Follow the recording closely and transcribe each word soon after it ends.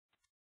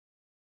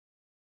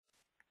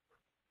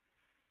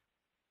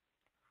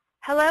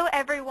Hello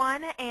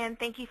everyone, and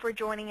thank you for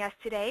joining us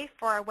today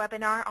for our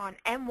webinar on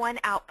M1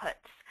 outputs.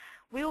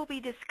 We will be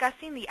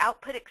discussing the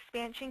output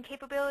expansion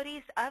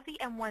capabilities of the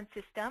M1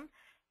 system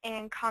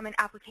and common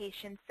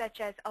applications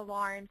such as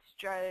alarms,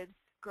 strobes,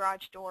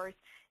 garage doors,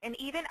 and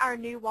even our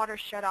new water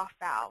shutoff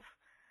valve.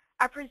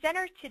 Our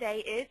presenter today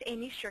is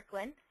Amy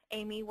Strickland.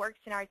 Amy works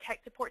in our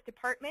tech support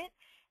department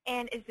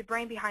and is the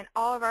brain behind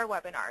all of our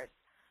webinars.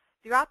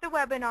 Throughout the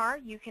webinar,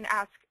 you can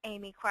ask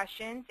Amy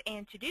questions,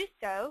 and to do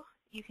so,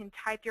 you can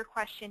type your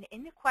question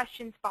in the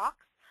questions box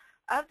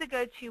of the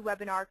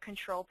GoToWebinar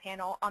control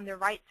panel on the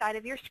right side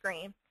of your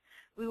screen.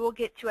 We will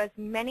get to as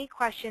many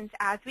questions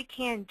as we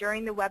can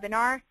during the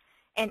webinar,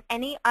 and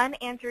any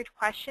unanswered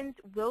questions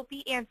will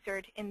be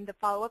answered in the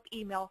follow-up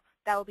email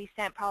that will be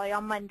sent probably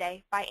on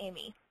Monday by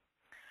Amy.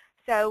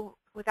 So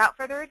without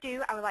further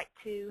ado, I would like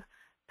to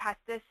pass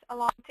this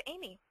along to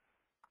Amy.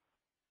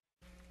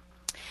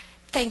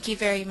 Thank you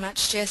very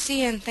much,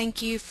 Jessie, and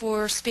thank you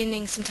for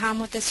spending some time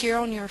with us here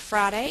on your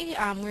Friday.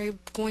 We're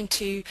going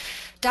to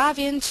dive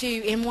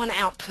into M1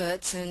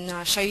 outputs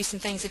and show you some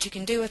things that you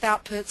can do with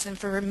outputs and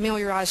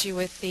familiarize you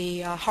with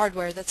the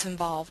hardware that's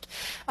involved.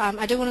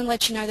 I do want to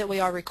let you know that we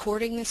are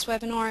recording this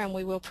webinar, and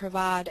we will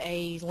provide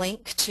a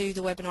link to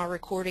the webinar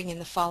recording in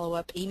the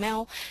follow-up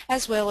email,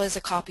 as well as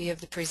a copy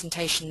of the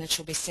presentation that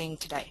you'll be seeing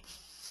today.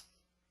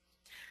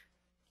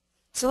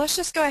 So let's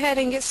just go ahead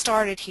and get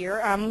started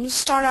here. I'm going to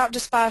start out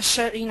just by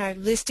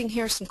listing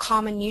here some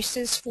common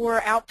uses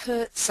for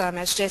outputs.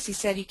 As Jessie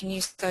said, you can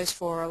use those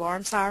for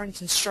alarm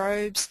sirens and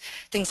strobes,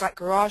 things like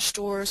garage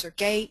doors or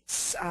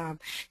gates.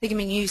 They can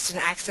be used in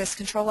access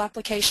control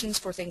applications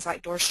for things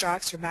like door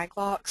strikes or mag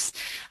locks.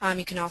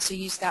 You can also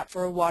use that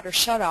for a water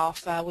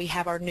shutoff. We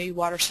have our new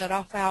water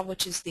shutoff valve,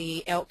 which is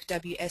the ELK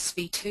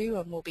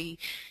WSV2, and we'll be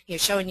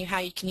showing you how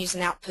you can use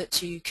an output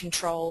to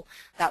control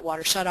that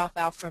water shutoff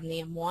valve from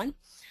the M1.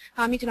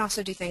 You can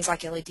also do things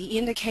like LED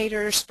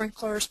indicators,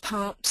 sprinklers,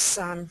 pumps,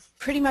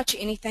 pretty much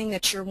anything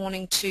that you're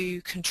wanting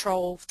to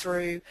control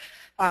through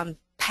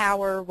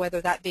power, whether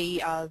that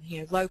be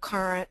low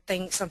current,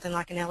 something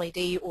like an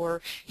LED,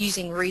 or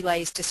using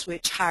relays to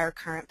switch higher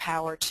current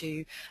power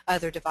to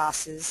other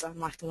devices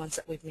like the ones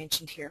that we've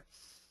mentioned here.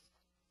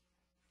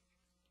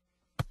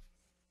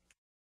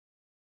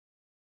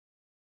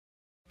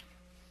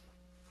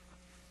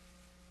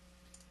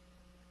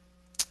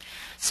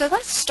 So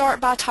let's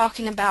start by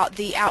talking about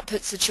the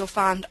outputs that you'll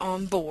find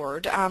on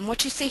board.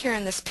 What you see here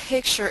in this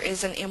picture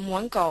is an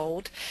M1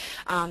 Gold.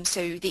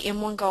 So the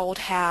M1 Gold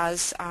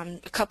has a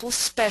couple of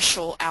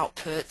special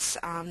outputs.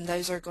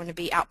 Those are going to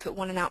be output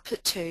 1 and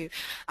output 2.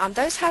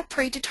 Those have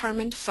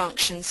predetermined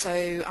functions,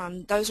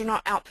 so those are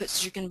not outputs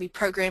that you're going to be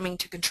programming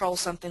to control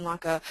something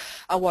like a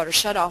water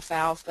shutoff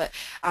valve, but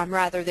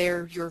rather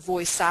they're your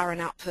voice siren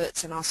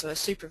outputs and also a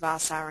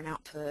supervised siren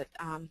output.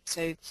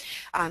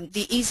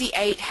 The Easy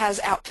 8 has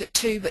output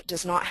 2 but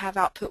does not have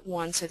output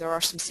 1, so there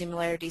are some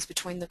similarities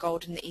between the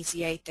Gold and the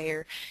Easy 8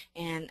 there.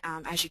 And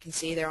as you can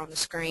see there on the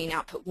screen,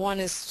 output 1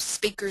 is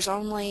speakers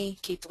only,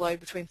 keep the load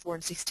between 4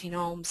 and 16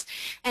 ohms,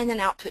 and then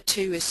output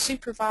 2 is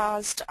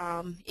supervised.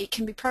 It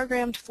can be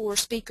programmed for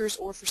speakers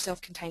or for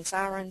self-contained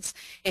sirens.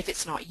 If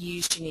it's not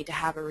used, you need to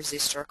have a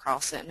resistor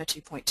across it, and a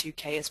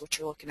 2.2K is what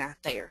you're looking at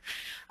there.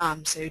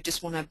 So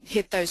just want to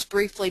hit those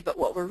briefly, but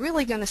what we're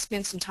really going to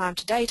spend some time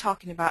today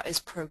talking about is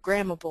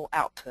programmable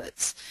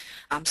outputs.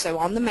 So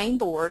on the main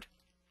board,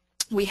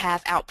 we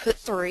have output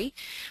 3,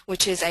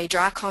 which is a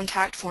dry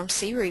contact form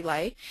C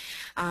relay,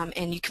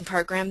 and you can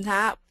program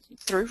that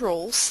through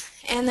rules.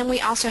 And then we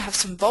also have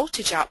some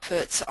voltage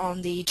outputs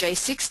on the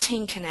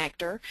J16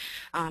 connector,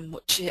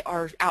 which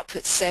are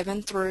outputs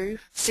 7 through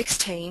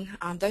 16.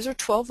 Those are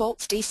 12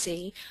 volts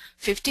DC,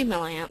 50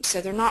 milliamps,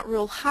 so they're not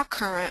real high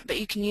current, but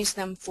you can use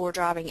them for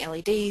driving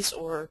LEDs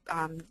or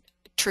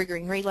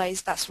triggering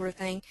relays, that sort of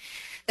thing.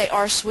 They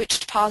are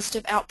switched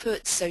positive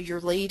outputs, so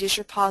your lead is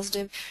your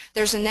positive.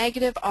 There's a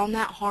negative on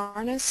that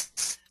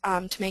harness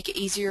to make it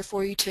easier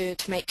for you to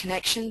make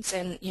connections,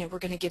 and we're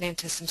going to get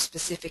into some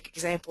specific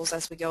examples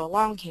as we go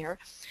along here.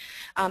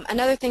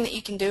 Another thing that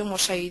you can do, and we'll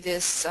show you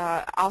this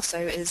also,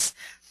 is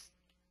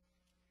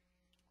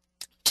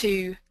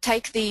to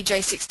take the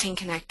J16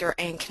 connector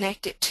and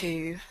connect it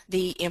to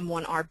the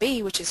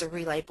M1RB, which is a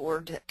relay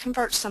board that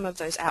converts some of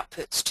those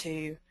outputs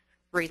to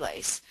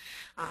relays.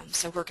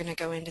 So we're going to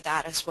go into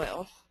that as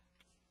well.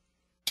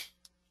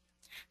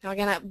 Now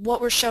again,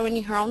 what we're showing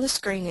you here on the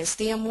screen is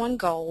the M1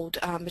 Gold,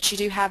 but you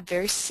do have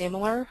very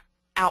similar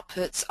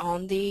outputs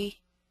on the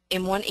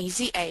M1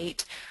 Easy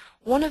 8.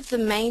 One of the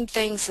main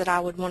things that I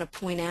would want to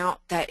point out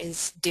that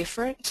is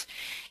different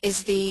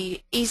is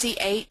the Easy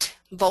 8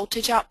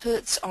 voltage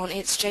outputs on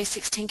its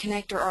J16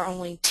 connector are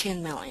only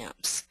 10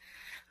 milliamps.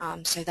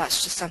 So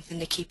that's just something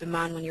to keep in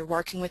mind when you're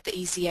working with the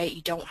Easy 8.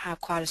 You don't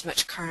have quite as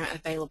much current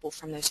available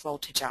from those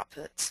voltage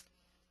outputs.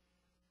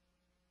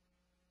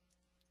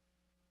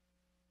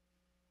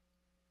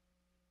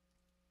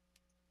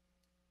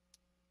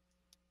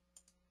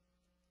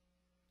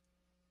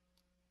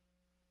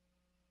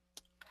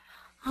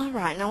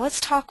 Alright, now let's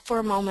talk for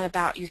a moment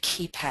about your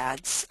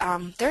keypads.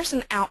 There's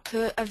an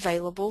output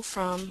available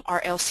from our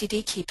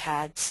LCD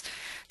keypads.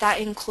 That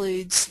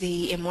includes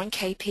the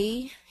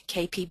M1KP,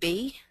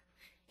 KPB,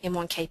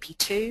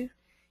 M1KP2,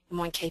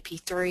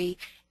 M1KP3,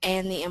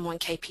 and the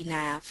M1KP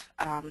nav.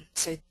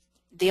 So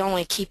the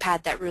only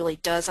keypad that really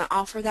doesn't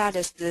offer that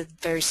is the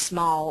very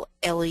small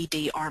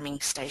LED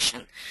arming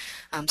station.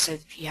 So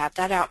you have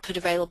that output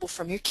available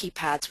from your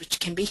keypads, which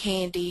can be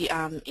handy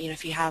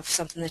if you have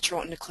something that you're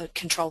wanting to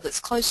control that's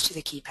close to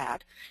the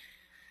keypad.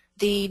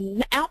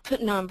 The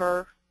output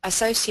number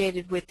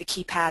associated with the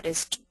keypad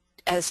is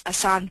as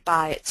assigned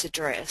by its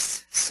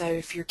address. So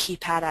if your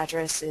keypad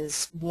address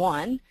is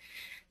 1,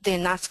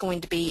 then that's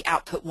going to be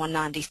output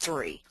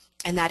 193.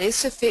 And that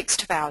is a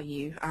fixed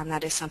value.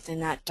 That is something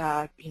that,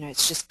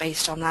 it's just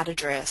based on that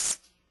address.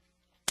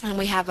 And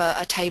we have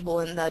a table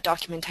in the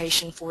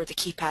documentation for the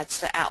keypads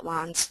that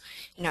outlines,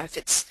 if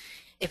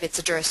it's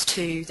address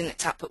 2, then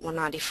it's output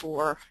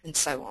 194, and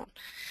so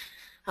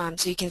on.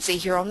 So you can see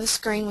here on the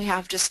screen we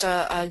have just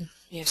a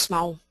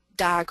small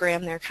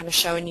diagram there kind of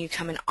showing you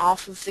coming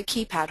off of the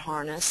keypad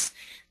harness.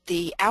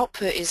 The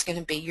output is going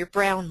to be your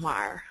brown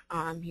wire.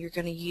 You're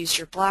going to use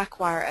your black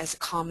wire as a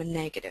common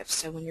negative.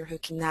 So when you're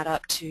hooking that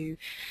up to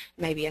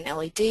maybe an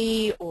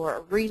LED or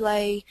a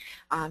relay,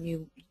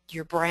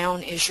 your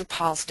brown is your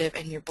positive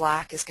and your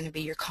black is going to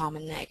be your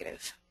common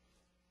negative.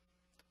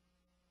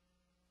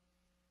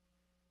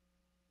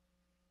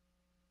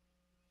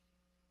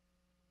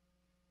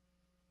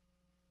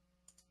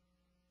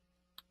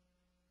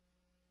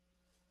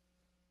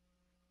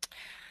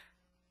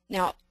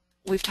 Now,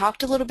 we've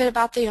talked a little bit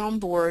about the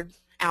onboard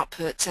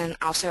outputs and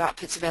also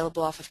outputs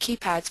available off of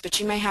keypads, but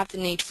you may have the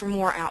need for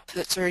more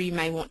outputs, or you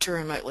may want to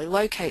remotely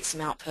locate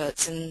some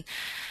outputs, and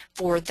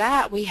for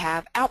that we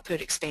have output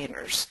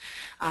expanders.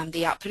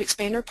 The output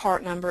expander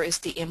part number is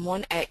the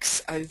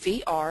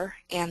M1XOVR,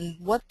 and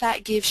what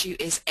that gives you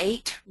is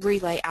 8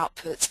 relay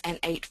outputs and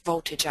 8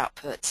 voltage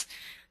outputs.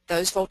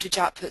 Those voltage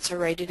outputs are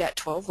rated at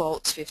 12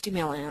 volts, 50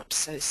 milliamps,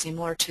 so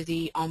similar to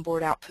the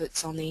onboard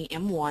outputs on the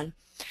M1.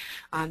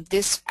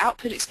 This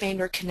output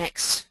expander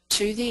connects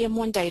to the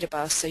M1 data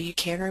bus, so you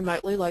can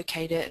remotely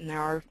locate it, and there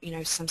are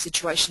some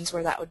situations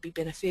where that would be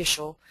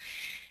beneficial.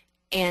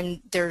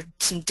 And there are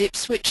some dip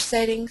switch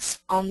settings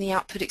on the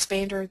output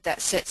expander that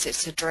sets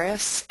its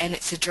address, and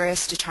its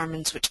address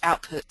determines which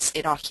outputs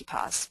it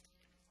occupies.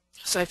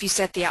 So if you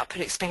set the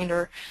output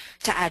expander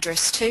to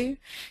address 2,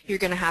 you're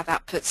going to have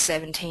outputs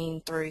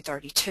 17 through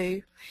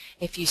 32.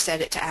 If you set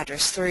it to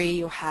address 3,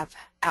 you'll have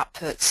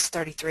outputs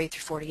 33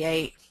 through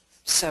 48,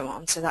 so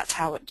on. So that's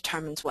how it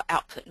determines what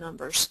output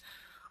numbers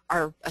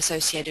are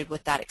associated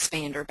with that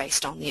expander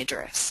based on the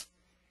address.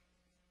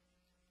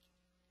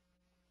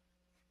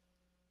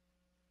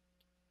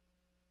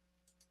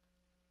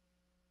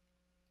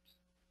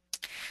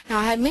 Now,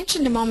 I had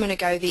mentioned a moment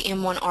ago the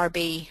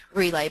M1RB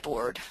relay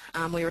board.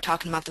 We were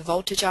talking about the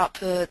voltage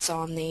outputs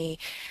on the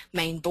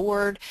main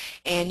board,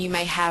 and you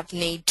may have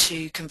need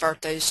to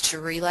convert those to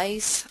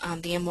relays.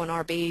 The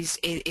M1RB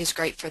is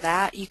great for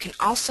that. You can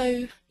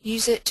also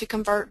use it to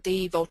convert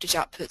the voltage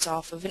outputs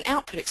off of an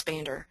output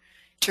expander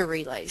to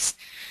relays.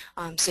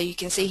 So you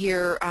can see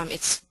here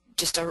it's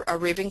just a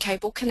ribbon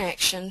cable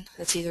connection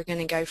that's either going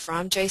to go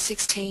from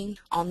J16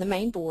 on the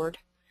main board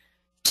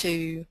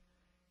to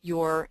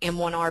your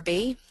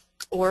M1RB,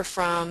 or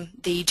from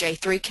the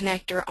J3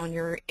 connector on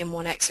your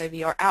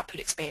M1XOVR output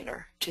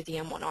expander to the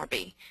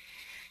M1RB.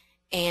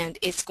 And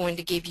it's going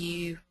to give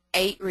you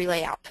 8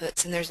 relay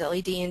outputs, and there's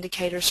LED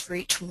indicators for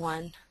each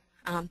one.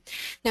 Now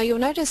you'll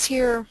notice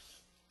here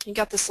you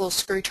got this little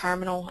screw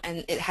terminal,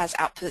 and it has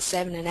output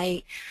 7 and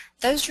 8.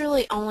 Those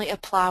really only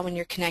apply when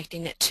you're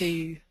connecting it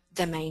to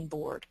the main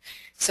board.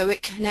 So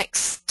it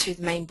connects to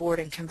the main board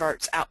and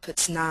converts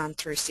outputs 9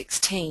 through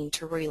 16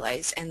 to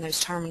relays, and those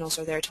terminals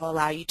are there to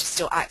allow you to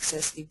still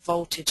access the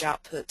voltage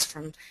outputs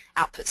from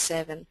output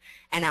 7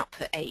 and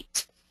output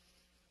 8.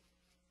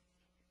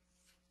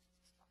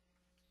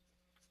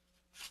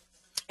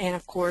 And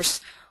of course,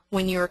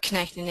 when you're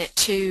connecting it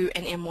to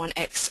an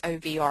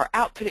M1XOVR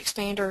output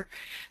expander,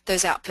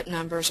 those output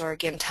numbers are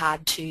again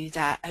tied to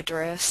that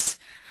address.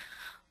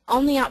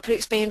 On the output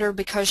expander,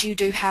 because you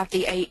do have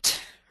the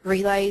 8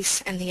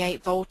 relays and the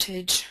 8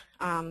 voltage,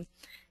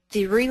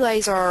 the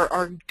relays are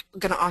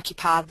going to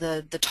occupy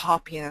the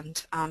top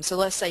end. So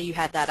let's say you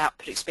had that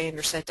output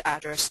expander set to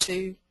address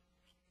 2.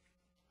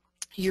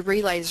 Your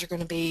relays are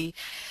going to be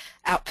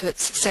outputs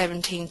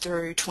 17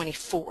 through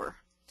 24.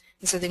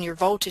 And so then your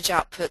voltage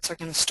outputs are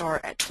going to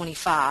start at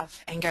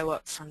 25 and go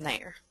up from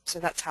there. So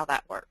that's how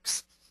that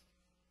works.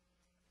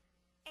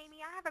 Amy,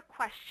 I have a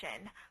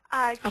question.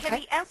 Okay.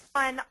 Can the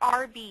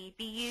M1RB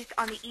be used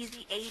on the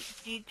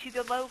EZ8 due to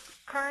the low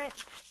current?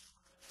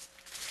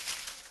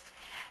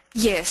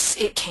 Yes,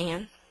 it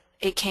can.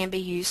 It can be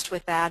used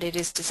with that. It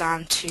is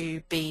designed to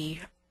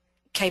be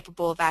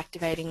capable of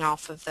activating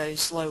off of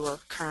those lower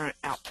current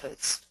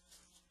outputs.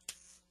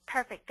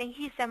 Perfect. Thank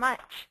you so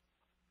much.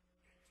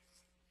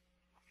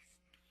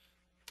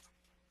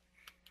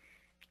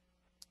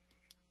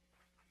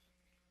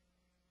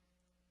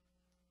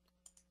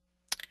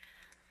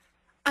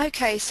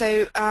 Okay,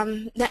 so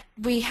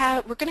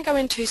we're going to go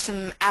into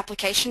some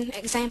application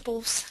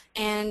examples,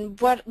 and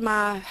what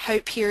my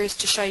hope here is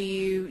to show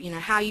you,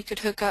 how you could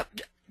hook up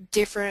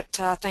different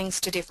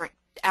things to different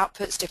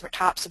outputs, different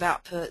types of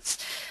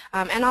outputs,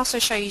 and also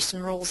show you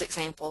some rules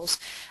examples.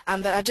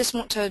 But I just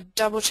want to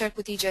double check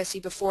with you,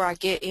 Jesse, before I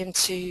get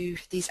into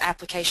these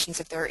applications,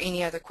 if there are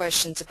any other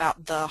questions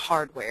about the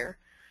hardware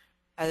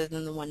other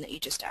than the one that you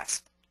just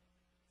asked.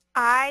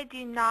 I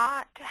do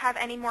not have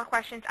any more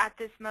questions at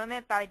this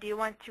moment, but I do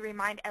want to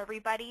remind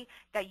everybody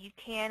that you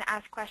can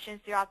ask questions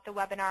throughout the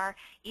webinar,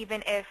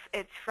 even if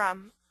it's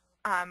from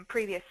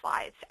previous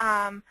slides.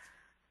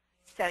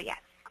 So yes,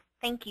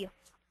 thank you.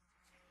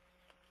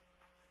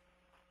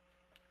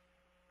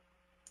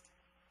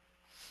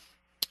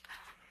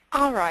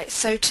 Alright,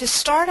 so to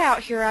start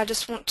out here, I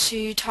just want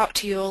to talk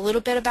to you a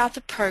little bit about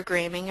the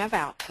programming of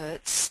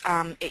outputs.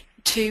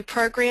 To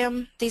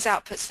program these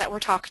outputs that we're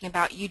talking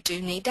about, you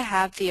do need to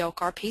have the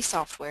ELK-RP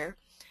software.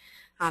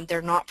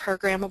 They're not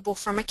programmable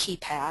from a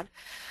keypad,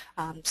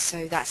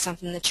 so that's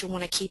something that you'll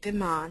want to keep in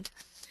mind.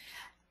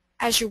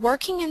 As you're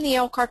working in the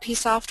ELK-RP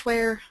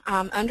software,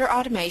 under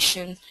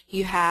automation,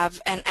 you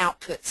have an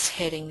outputs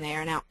heading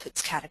there, an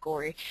outputs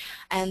category.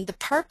 And the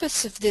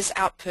purpose of this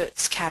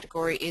outputs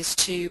category is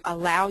to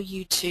allow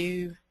you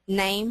to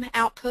name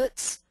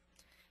outputs,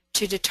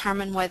 to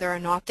determine whether or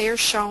not they are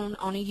shown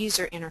on a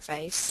user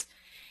interface,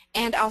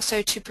 and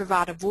also to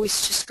provide a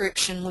voice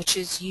description, which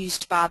is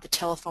used by the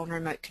telephone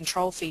remote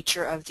control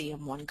feature of the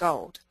M1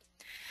 Gold.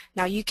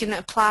 Now you can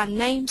apply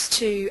names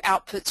to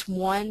outputs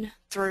 1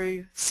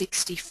 through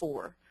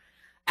 64.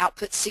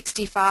 Output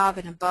 65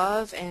 and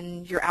above,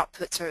 and your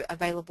outputs are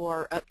available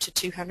are up to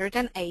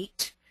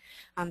 208.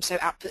 So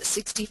output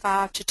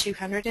 65 to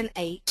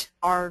 208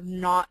 are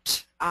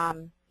not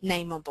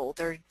nameable.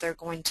 They're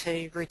going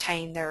to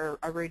retain their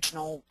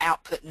original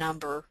output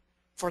number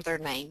for their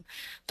name.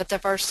 But the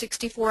first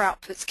 64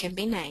 outputs can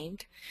be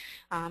named.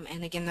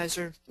 And again, those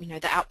are the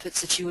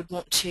outputs that you would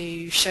want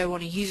to show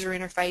on a user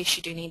interface.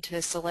 You do need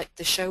to select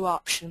the show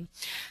option.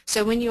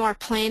 So when you are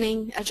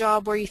planning a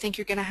job where you think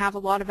you're going to have a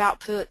lot of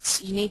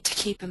outputs, you need to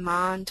keep in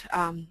mind,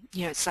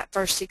 it's that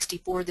first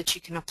 64 that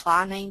you can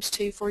apply names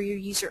to for your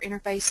user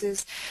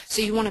interfaces.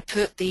 So you want to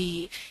put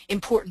the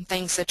important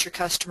things that your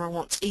customer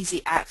wants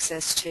easy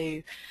access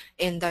to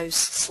in those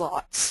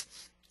slots.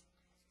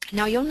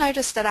 Now you'll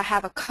notice that I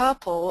have a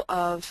couple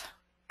of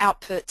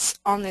outputs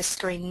on this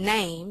screen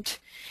named,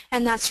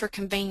 and that's for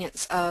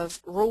convenience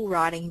of rule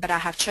writing, but I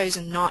have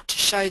chosen not to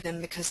show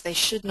them because they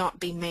should not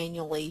be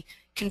manually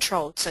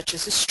controlled, such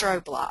as a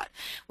strobe light.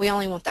 We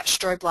only want that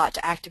strobe light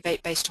to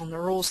activate based on the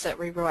rules that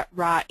we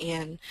write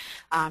in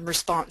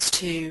response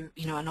to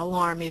an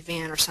alarm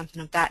event or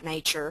something of that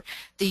nature.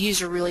 The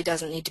user really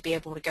doesn't need to be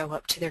able to go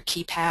up to their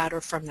keypad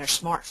or from their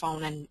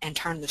smartphone and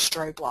turn the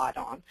strobe light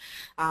on.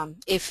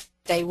 If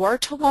they were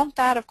to want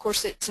that, of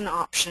course it's an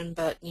option,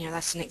 but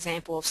that's an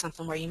example of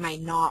something where you may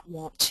not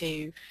want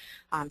to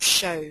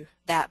show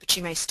that, but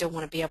you may still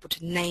want to be able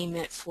to name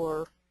it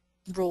for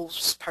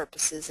rules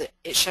purposes.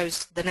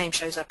 The name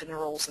shows up in the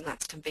rules, and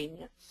that's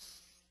convenient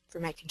for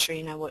making sure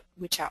you know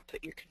which output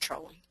you're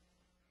controlling.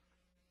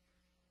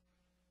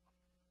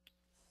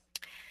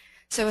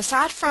 So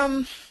aside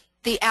from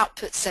the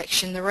output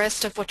section, the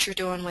rest of what you're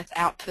doing with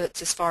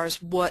outputs as far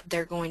as what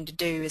they're going to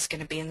do is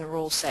going to be in the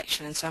rules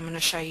section, and so I'm going to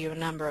show you a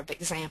number of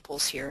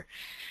examples here.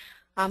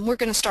 We're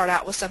going to start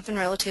out with something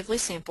relatively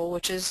simple,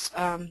 which is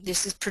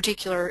this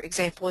particular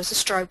example is a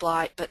strobe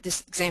light, but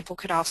this example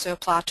could also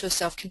apply to a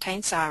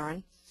self-contained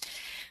siren.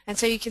 And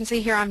so you can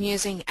see here I'm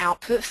using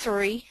output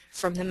 3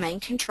 from the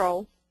main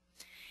control,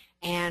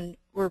 and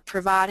we're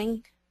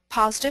providing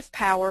positive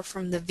power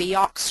from the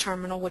VAUX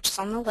terminal, which is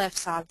on the left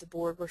side of the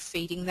board. We're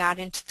feeding that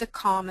into the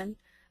common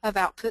of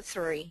output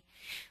 3,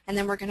 and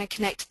then we're going to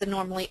connect the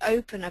normally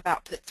open of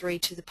output 3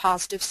 to the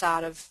positive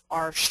side of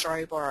our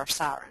strobe or our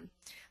siren.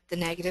 The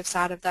negative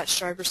side of that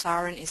strobe or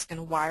siren is going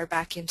to wire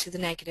back into the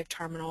negative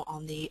terminal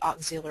on the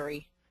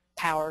auxiliary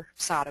power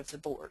side of the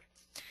board.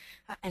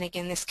 And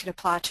again, this could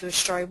apply to a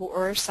strobe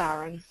or a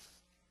siren.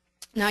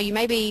 Now you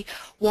may be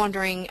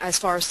wondering, as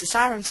far as the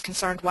siren is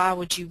concerned, why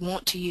would you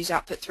want to use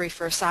output 3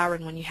 for a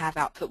siren when you have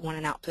output 1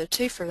 and output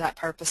 2 for that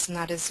purpose? And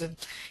that is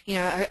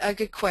a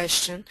good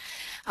question.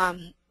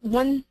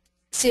 One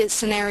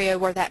scenario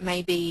where that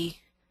may be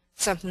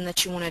something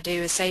that you want to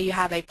do is, say you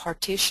have a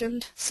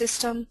partitioned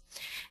system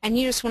and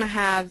you just want to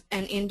have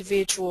an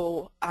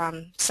individual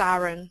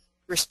siren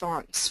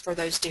response for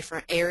those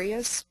different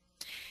areas.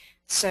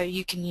 So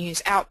you can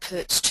use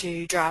outputs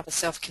to drive a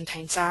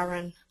self-contained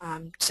siren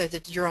so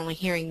that you're only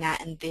hearing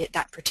that in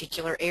that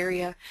particular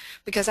area,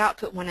 because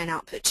output 1 and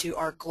output 2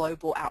 are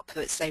global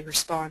outputs. They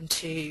respond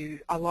to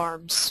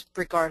alarms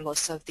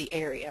regardless of the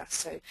area.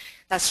 So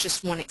that's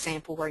just one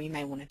example where you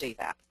may want to do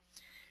that.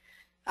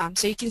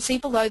 So you can see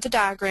below the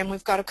diagram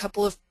we've got a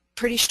couple of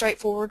pretty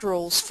straightforward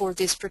rules for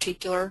this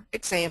particular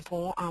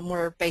example,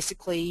 where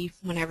basically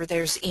whenever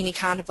there's any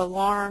kind of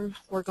alarm,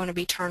 we're going to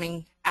be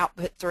turning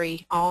output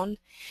 3 on,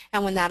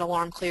 and when that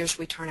alarm clears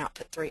we turn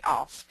output 3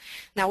 off.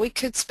 Now we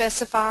could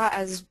specify,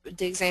 as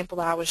the example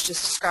that I was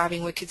just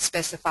describing, we could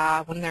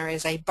specify when there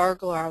is a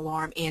burglar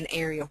alarm in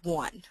area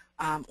 1.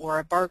 Or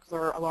a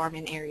burglar alarm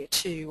in area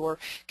 2, or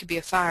it could be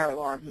a fire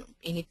alarm,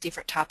 any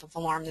different type of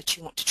alarm that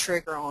you want to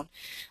trigger on.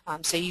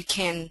 So you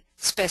can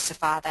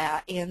specify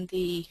that in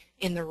the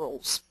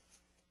rules.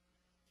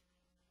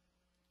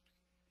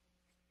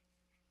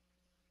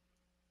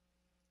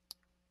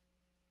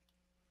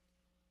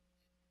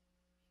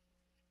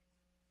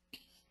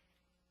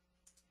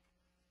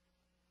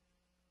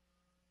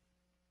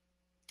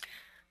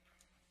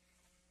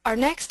 Our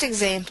next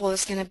example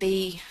is going to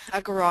be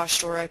a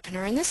garage door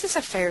opener, and this is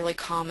a fairly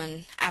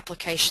common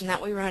application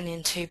that we run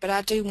into, but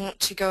I do want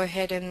to go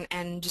ahead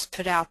and just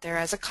put out there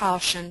as a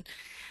caution.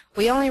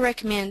 We only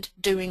recommend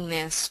doing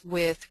this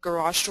with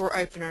garage door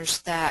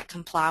openers that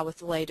comply with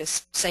the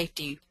latest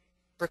safety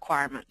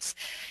requirements.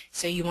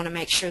 So you want to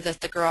make sure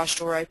that the garage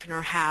door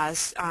opener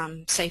has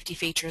safety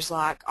features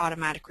like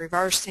automatic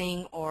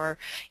reversing, or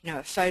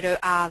a photo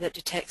eye that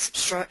detects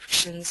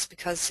obstructions,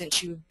 because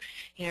since you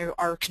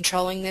are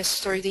controlling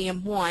this through the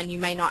M1, you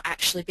may not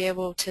actually be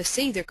able to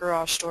see the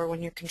garage door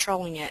when you're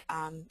controlling it.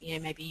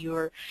 Maybe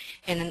you're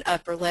in an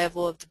upper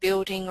level of the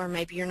building, or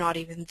maybe you're not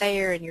even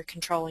there and you're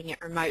controlling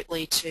it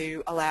remotely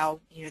to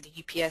allow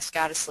the UPS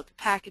guy to slip a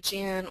package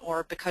in,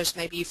 or because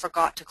maybe you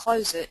forgot to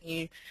close it and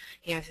you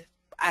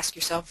ask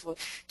yourself, well,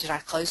 did I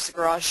close the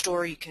garage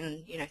door? You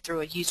can, through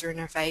a user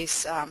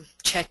interface,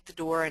 check the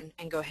door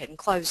and go ahead and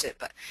close it.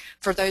 But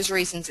for those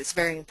reasons, it's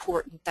very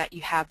important that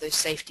you have those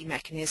safety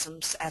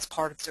mechanisms as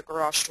part of the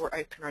garage door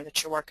opener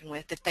that you're working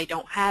with. If they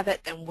don't have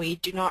it, then we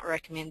do not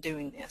recommend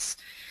doing this.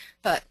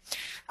 But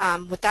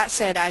with that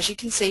said, as you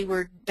can see,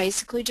 we're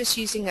basically just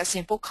using a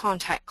simple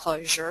contact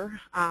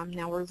closure.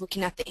 Now we're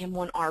looking at the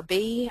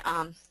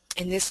M1RB.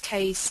 In this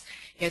case,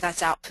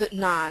 that's output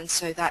 9,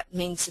 so that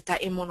means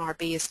that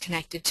M1RB is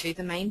connected to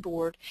the main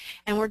board,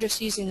 and we're just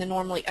using the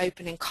normally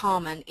open and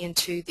common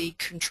into the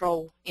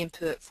control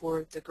input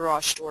for the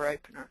garage door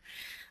opener.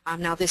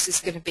 Now this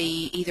is going to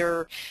be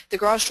either the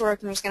garage door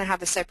opener is going to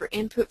have a separate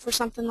input for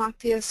something like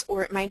this,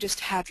 or it may just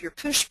have your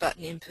push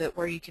button input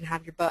where you can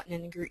have your button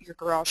in your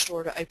garage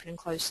door to open and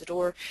close the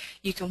door.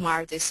 You can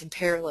wire this in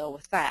parallel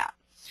with that.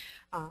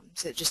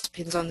 So it just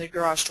depends on the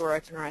garage door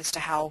opener as to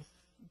how,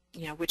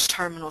 which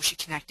terminals you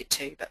connect it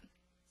to. But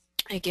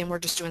again, we're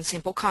just doing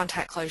simple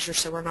contact closure,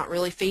 so we're not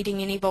really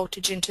feeding any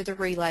voltage into the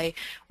relay.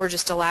 We're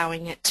just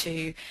allowing it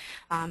to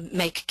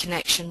make a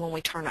connection when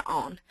we turn it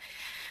on.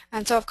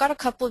 And so I've got a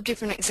couple of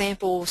different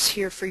examples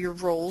here for your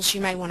rules.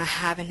 You may want to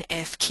have an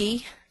F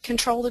key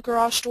control the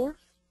garage door.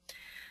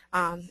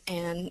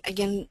 And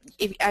again,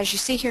 as you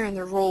see here in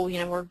the rule,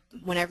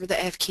 whenever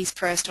the F key is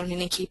pressed on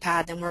any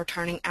keypad, then we're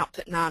turning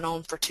output 9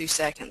 on for 2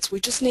 seconds.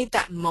 We just need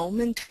that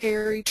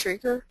momentary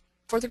trigger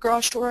for the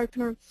garage door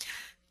opener.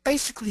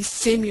 Basically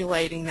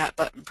simulating that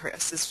button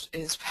press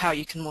is how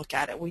you can look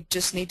at it. We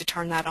just need to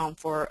turn that on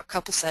for a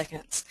couple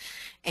seconds,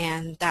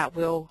 and that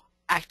will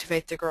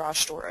activate the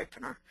garage door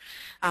opener.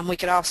 We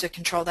could also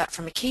control that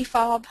from a key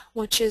fob,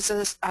 which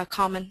is a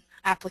common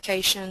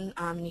application.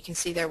 You can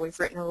see there we've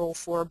written a rule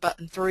for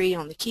button 3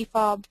 on the key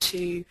fob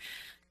to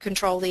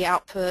control the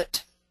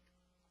output.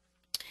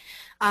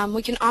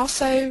 We can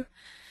also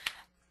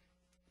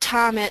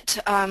time it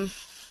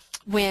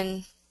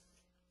when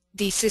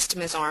the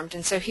system is armed,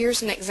 and so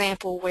here's an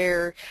example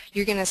where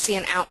you're going to see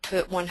an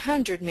output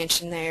 100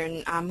 mentioned there,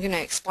 and I'm going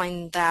to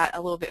explain that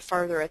a little bit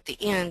further at the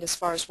end as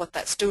far as what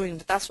that's doing,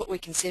 but that's what we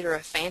consider a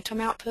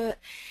phantom output,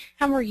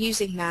 and we're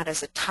using that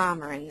as a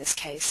timer in this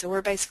case. So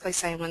we're basically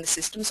saying when the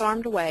system's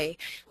armed away,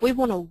 we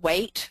want to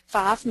wait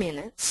 5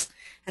 minutes,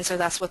 and so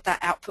that's what that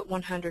output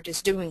 100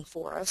 is doing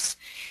for us.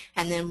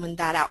 And then when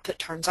that output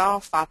turns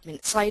off 5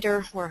 minutes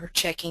later, we're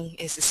checking,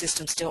 is the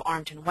system still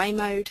armed in away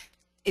mode?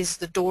 Is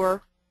the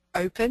door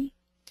open?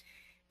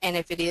 And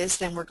if it is,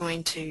 then we're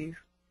going to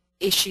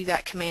issue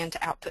that command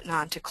to output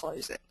 9 to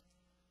close it.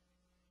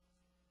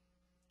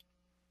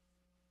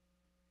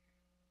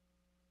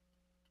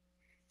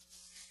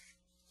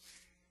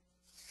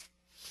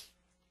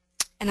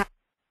 And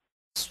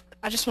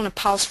I just want to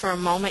pause for a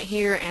moment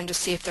here and to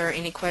see if there are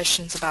any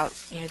questions about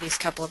these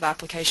couple of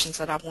applications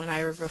that I went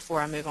over before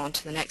I move on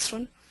to the next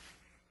one.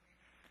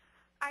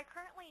 I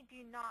currently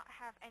do not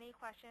have any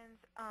questions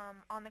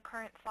on the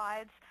current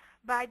slides,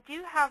 but I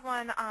do have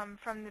one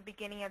from the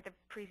beginning of the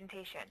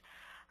presentation.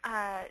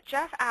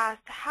 Jeff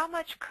asked, how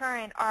much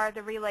current are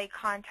the relay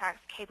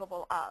contacts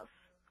capable of?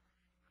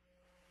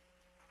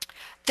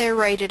 They're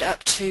rated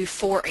up to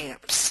 4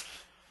 amps.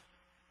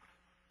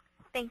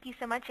 Thank you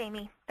so much,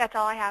 Amy. That's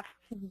all I have.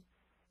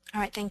 All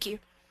right, thank you.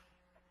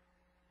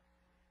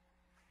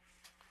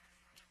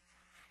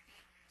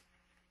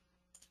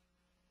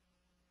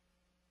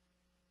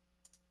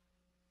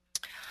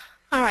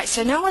 Alright,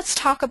 so now let's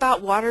talk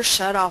about water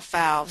shutoff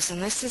valves,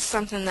 and this is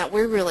something that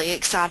we're really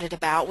excited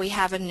about. We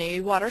have a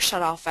new water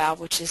shutoff valve,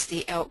 which is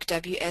the Elk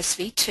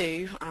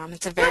WSV2.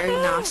 It's a very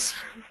Woohoo! nice,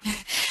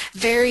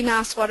 very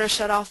nice water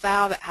shutoff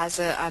valve. It has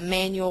a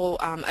manual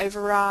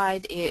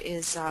override. It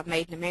is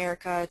made in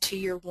America,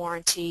 2-year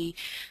warranty,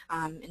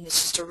 and it's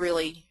just a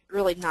really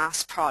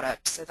nice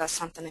product. So that's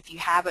something, if you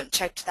haven't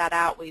checked that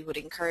out, we would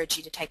encourage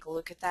you to take a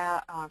look at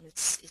that.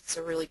 It's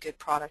a really good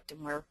product,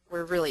 and we're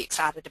really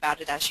excited about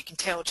it. As you can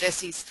tell,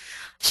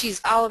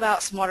 she's all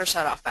about some water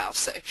shutoff valves.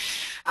 So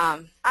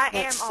I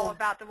am all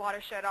about the water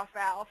shutoff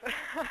valve.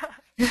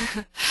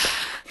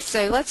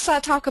 so let's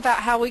talk about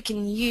how we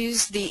can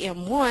use the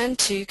M1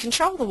 to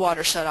control the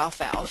water shutoff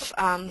valve.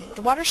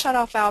 The water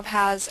shutoff valve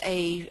has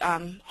a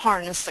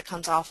harness that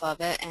comes off of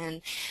it,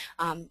 and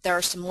there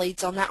are some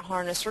leads on that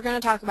harness. We're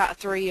going to talk about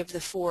 3 of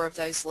the 4 of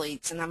those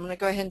leads, and I'm going to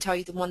go ahead and tell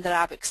you the one that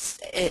I've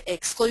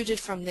excluded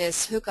from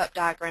this hookup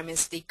diagram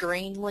is the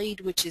green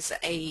lead, which is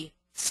a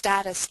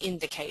status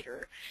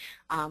indicator.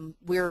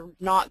 We're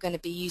not going to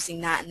be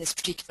using that in this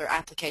particular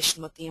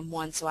application with the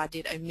M1, so I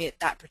did omit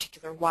that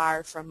particular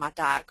wire from my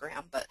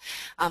diagram. But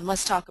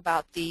let's talk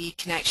about the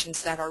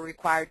connections that are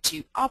required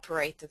to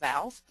operate the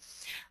valve.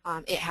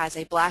 It has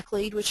a black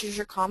lead, which is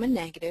your common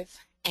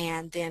negative,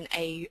 and then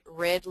a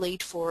red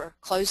lead for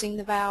closing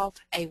the valve,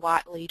 a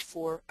white lead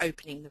for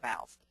opening the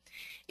valve.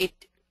 It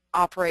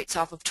operates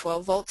off of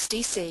 12 volts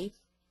DC,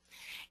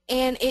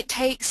 and it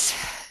takes,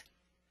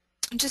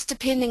 just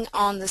depending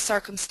on the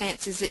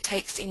circumstances, it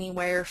takes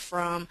anywhere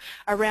from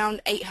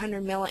around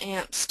 800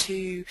 milliamps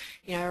to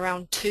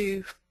around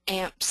 2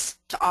 amps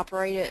to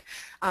operate it.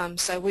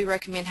 So we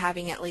recommend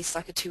having at least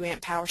like a 2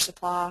 amp power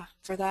supply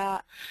for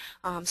that.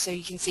 So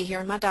you can see here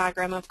in my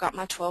diagram I've got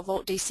my 12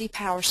 volt DC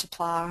power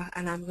supply,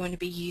 and I'm going to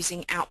be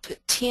using output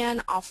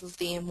 10 off of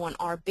the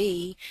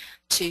M1RB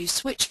to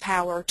switch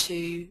power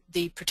to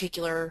the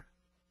particular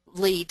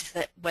lead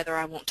that whether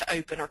I want to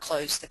open or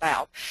close the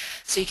valve.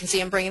 So you can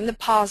see I'm bringing the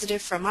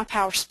positive from my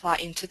power supply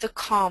into the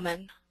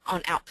common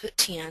on output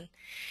 10,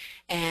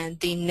 and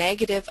the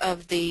negative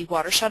of the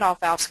water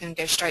shutoff valve is going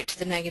to go straight to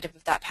the negative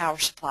of that power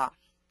supply.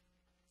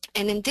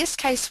 And in this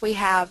case we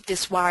have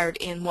this wired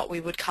in what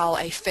we would call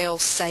a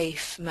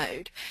fail-safe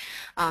mode.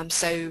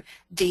 So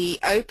the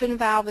open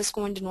valve is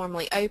going to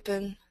normally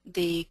open,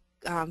 the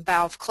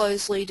valve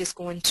close lead is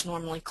going to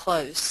normally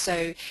close.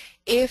 So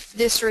if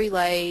this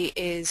relay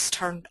is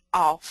turned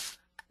off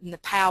and the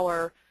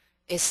power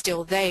is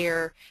still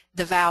there,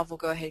 the valve will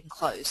go ahead and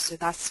close. So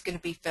that's going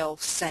to be fail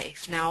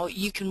safe. Now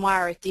you can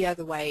wire it the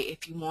other way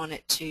if you want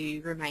it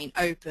to remain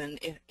open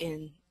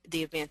in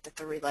the event that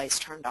the relay is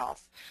turned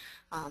off,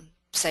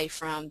 say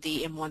from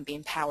the M1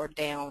 being powered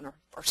down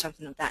or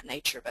something of that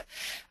nature. But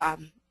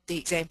the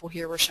example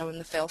here we're showing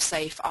the fail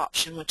safe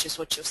option, which is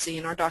what you'll see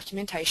in our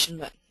documentation,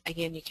 but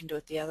again you can do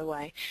it the other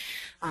way.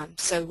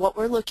 So what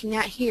we're looking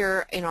at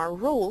here in our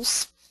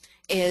rules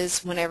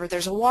is whenever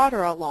there's a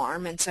water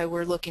alarm, and so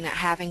we're looking at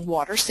having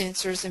water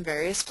sensors in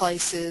various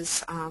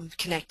places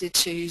connected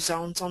to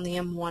zones on the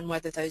M1,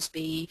 whether those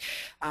be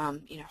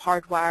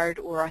hardwired,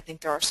 or I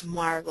think there are some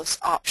wireless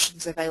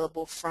options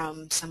available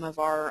from some of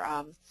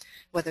our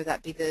whether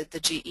that be the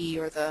GE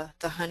or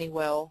the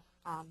Honeywell.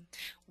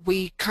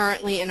 We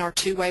currently in our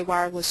 2-way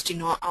wireless do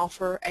not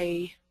offer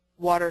a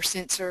water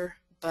sensor,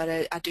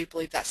 but I do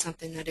believe that's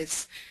something that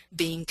is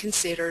being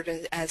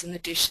considered as an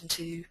addition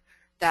to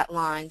that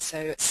line. So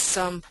at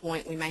some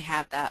point we may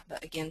have that,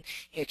 but again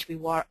it could be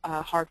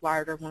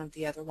hardwired or one of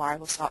the other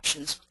wireless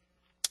options.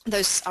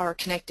 Those are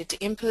connected to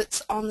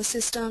inputs on the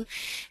system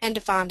and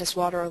defined as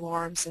water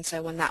alarms, and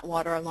so when that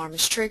water alarm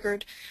is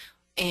triggered,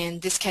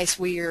 in this case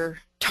we are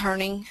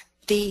turning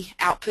the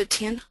output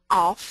 10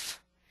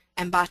 off,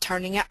 and by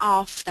turning it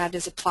off that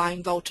is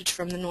applying voltage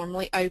from the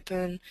normally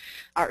open,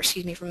 or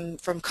excuse me,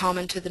 from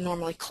common to the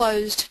normally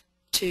closed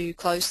to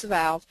close the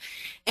valve.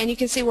 And you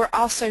can see we're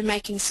also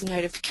making some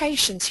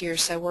notifications here,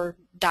 so we're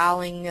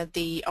dialing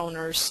the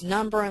owner's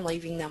number and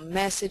leaving them a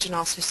message, and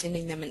also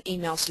sending them an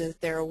email so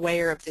that they're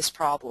aware of this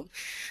problem.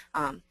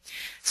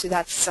 So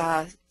that's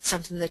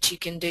something that you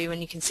can do,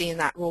 and you can see in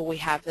that rule we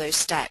have those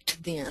stacked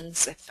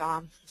thens. If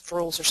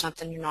rules are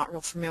something you're not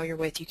real familiar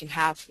with, you can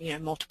have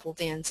multiple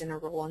thens in a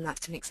rule, and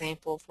that's an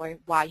example of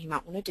why you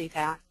might want to do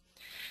that.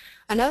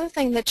 Another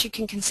thing that you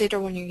can consider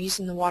when you're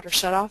using the water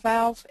shutoff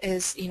valve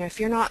is, if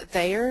you're not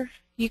there,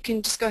 you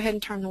can just go ahead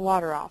and turn the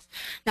water off.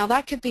 Now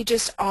that could be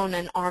just on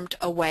an armed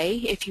away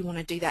if you want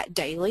to do that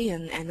daily,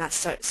 and that's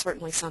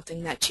certainly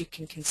something that you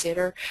can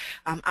consider.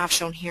 I've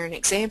shown here an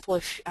example.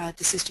 If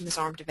the system is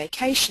armed to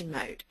vacation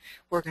mode,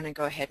 we're going to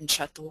go ahead and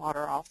shut the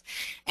water off.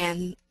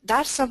 And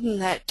that's something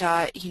that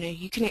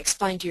you can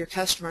explain to your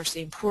customers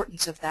the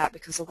importance of that,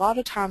 because a lot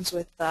of times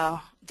with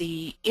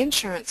the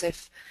insurance,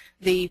 if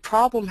the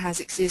problem has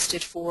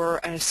existed for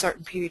a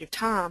certain period of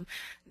time,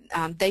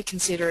 they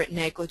consider it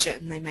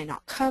negligent and they may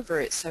not cover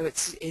it. So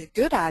it's a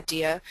good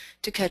idea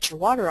to cut your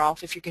water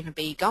off if you're going to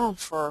be gone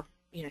for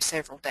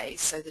several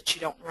days so that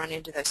you don't run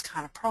into those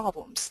kind of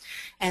problems.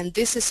 And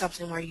this is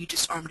something where you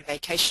just arm to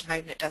vacation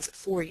mode and it does it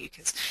for you,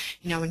 because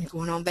when you're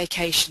going on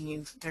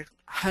vacation, there are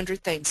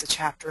 100 things that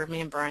you have to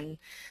remember, and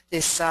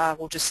this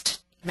will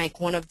just make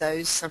one of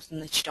those something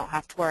that you don't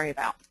have to worry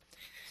about.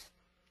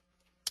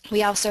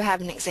 We also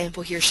have an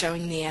example here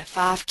showing the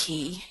F5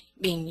 key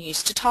being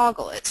used to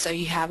toggle it. So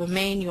you have a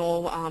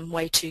manual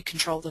way to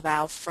control the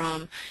valve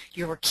from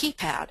your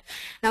keypad.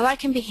 Now that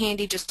can be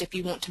handy just if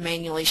you want to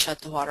manually shut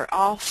the water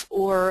off,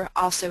 or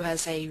also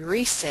as a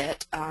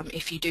reset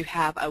if you do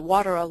have a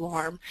water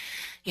alarm.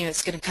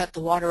 It's going to cut the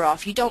water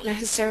off. You don't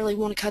necessarily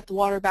want to cut the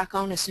water back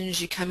on as soon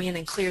as you come in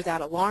and clear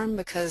that alarm,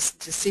 because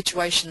the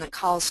situation that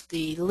caused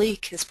the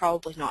leak has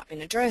probably not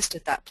been addressed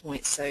at that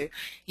point. So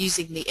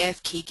using the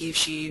F key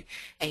gives you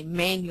a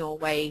manual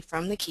way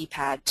from the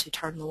keypad to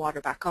turn the water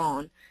back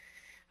on.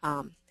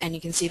 And you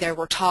can see there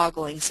we're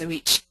toggling, so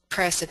each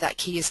press of that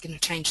key is going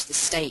to change the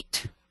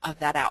state of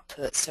that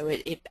output, so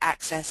it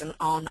acts as an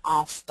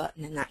on-off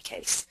button in that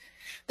case.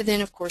 But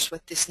then, of course,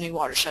 with this new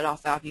water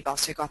shut-off valve, you've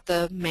also got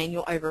the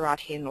manual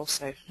override handle,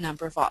 so a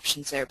number of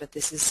options there, but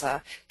this is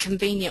a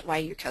convenient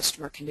way your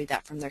customer can do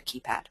that from their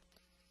keypad.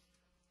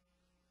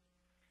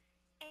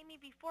 Amy,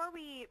 before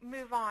we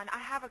move on, I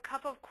have a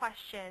couple of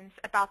questions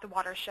about the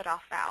water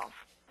shut-off valve.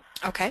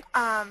 Okay.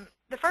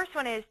 The first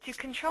one is, to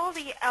control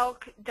the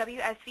ELK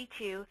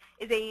WSV2,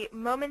 is a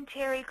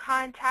momentary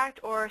contact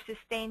or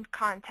sustained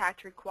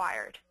contact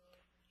required?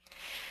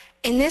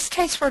 In this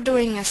case, we're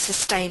doing a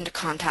sustained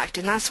contact,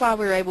 and that's why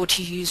we're able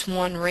to use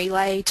one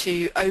relay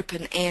to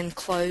open and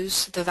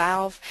close the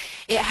valve.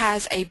 It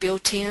has a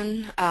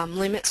built-in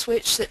limit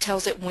switch that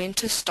tells it when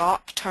to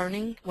stop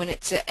turning when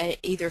it's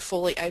either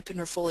fully open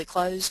or fully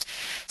closed.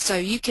 So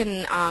you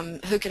can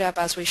hook it up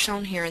as we've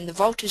shown here, and the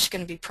voltage is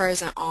going to be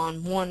present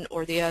on one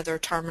or the other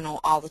terminal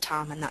all the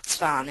time, and that's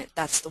fine.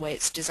 That's the way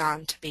it's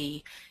designed to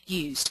be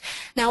used.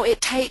 Now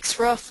it takes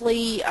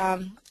roughly,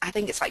 I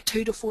think it's like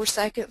 2 to 4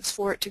 seconds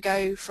for it to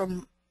go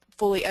from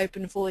fully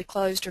open to fully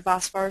closed, or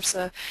vice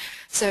versa.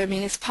 So I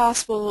mean, it's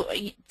possible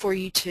for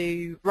you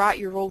to write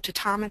your rule to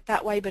time it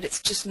that way, but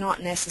it's just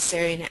not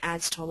necessary, and it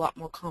adds to a lot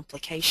more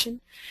complication.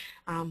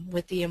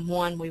 With the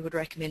M1, we would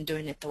recommend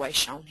doing it the way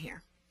shown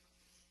here.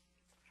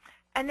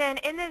 And then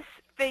in this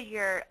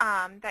figure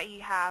that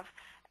you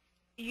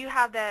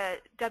have the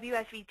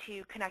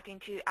WSV2 connecting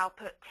to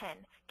output 10.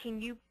 Can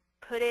you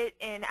put it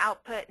in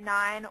output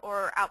 9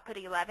 or output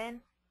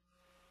 11?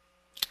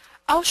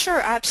 Oh, sure,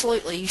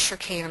 absolutely, you sure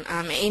can.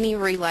 Any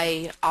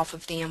relay off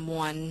of the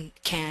M1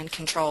 can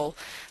control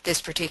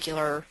this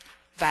particular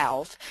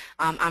valve.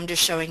 I'm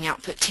just showing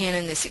output 10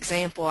 in this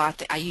example.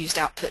 I used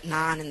output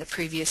 9 in the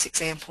previous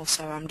example,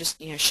 so I'm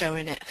just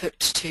showing it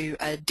hooked to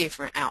a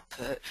different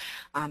output.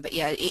 But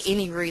yeah,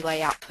 any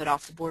relay output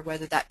off the board,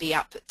 whether that be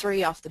output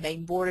 3 off the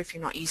main board if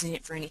you're not using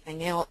it for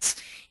anything else,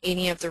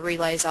 any of the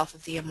relays off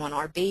of the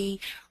M1RB,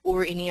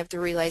 or any of the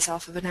relays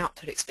off of an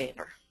output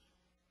expander.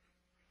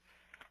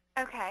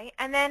 Okay,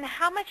 and then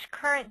how much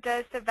current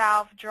does the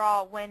valve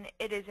draw when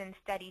it is in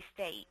steady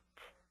state?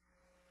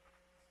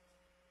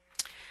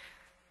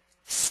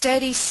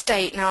 Steady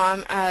state,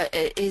 now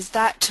is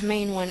that to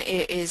mean when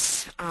it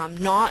is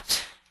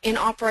not in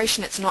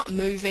operation, it's not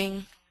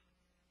moving?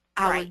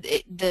 Right.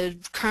 The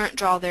current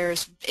draw there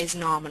is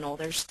nominal.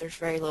 There's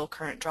very little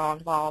current draw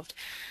involved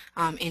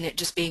in it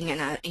just being in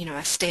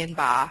a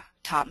standby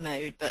type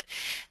mode. But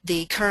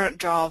the current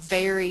draw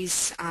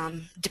varies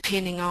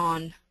depending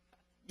on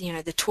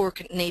the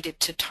torque needed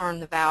to turn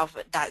the valve.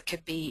 That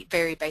could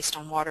vary based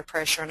on water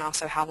pressure and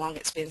also how long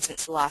it's been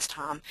since the last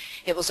time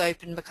it was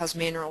opened, because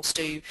minerals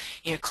do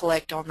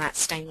collect on that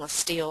stainless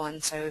steel,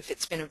 and so if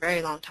it's been a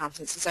very long time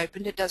since it's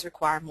opened, it does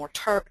require more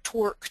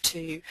torque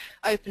to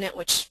open it,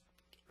 which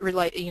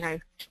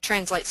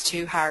translates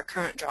to higher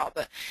current draw.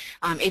 But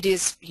it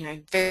is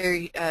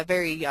very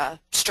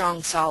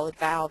strong solid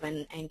valve,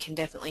 and can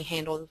definitely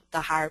handle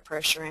the higher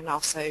pressure and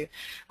also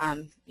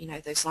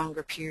those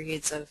longer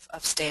periods of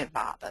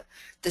standby. But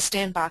the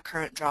standby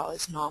current draw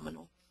is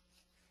nominal.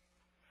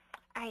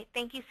 All right,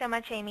 thank you so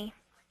much, Amy.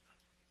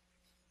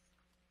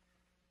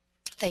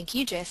 Thank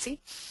you, Jessie,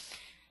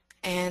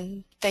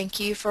 and thank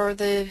you for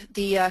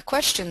the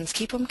questions.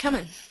 Keep them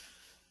coming.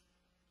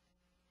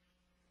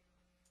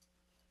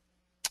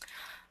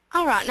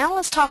 All right, now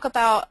let's talk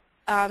about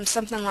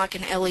something like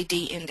an LED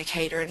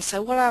indicator. And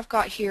so what I've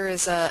got here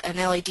is an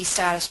LED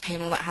status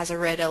panel that has a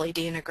red LED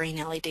and a green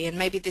LED. And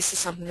maybe this is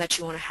something that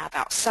you want to have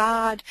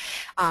outside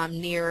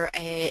near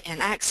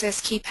an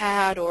access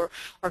keypad, or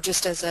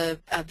just as a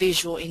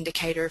visual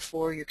indicator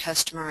for your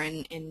customer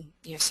in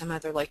some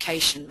other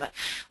location. But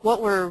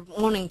what we're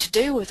wanting to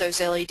do with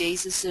those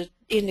LEDs is to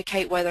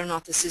indicate whether or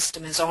not the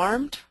system is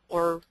armed,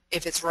 or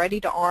if it's ready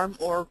to arm,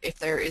 or if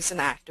there is an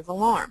active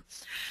alarm.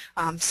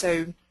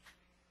 So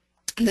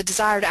the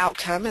desired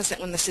outcome is that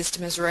when the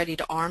system is ready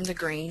to arm, the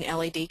green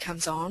LED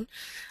comes on.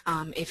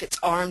 If it's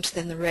armed,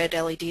 then the red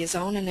LED is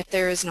on, and if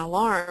there is an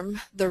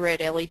alarm, the red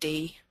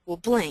LED will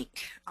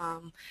blink.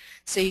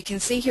 So you can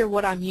see here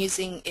what I'm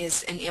using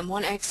is an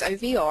M1X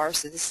OVR,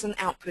 so this is an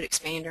output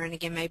expander, and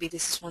again maybe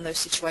this is one of those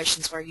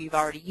situations where you've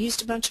already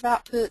used a bunch of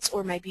outputs,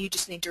 or maybe you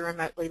just need to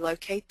remotely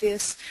locate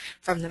this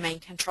from the main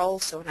control,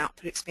 so an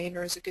output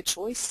expander is a good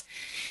choice.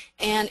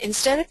 And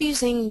instead of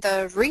using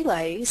the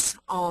relays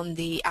on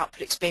the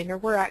output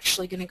expander, we're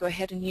actually going to go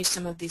ahead and use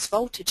some of these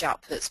voltage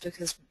outputs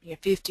because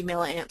 50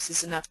 milliamps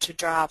is enough to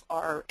drive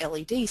our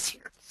LEDs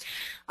here.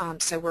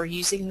 So we're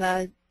using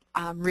the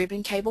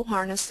ribbon cable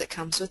harness that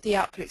comes with the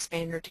output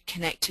expander to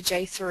connect to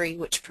J3,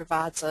 which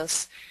provides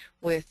us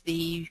with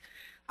the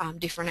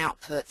different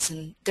outputs.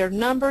 And they're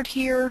numbered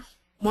here,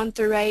 1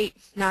 through 8,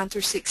 9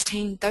 through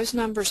 16. Those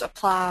numbers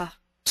apply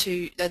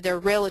to, they're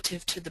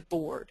relative to the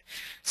board.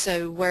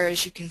 So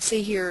whereas you can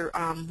see here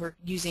we're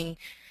using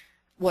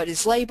what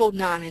is labeled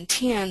 9 and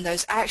 10,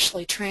 those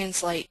actually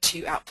translate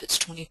to outputs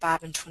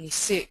 25 and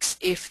 26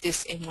 if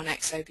this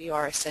M1X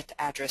OVR is set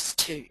to address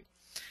 2.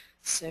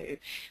 So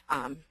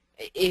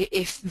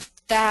if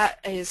that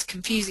is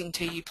confusing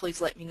to you, please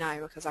let me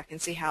know because I can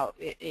see how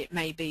it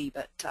may be.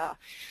 But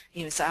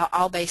so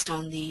all based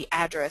on the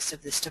address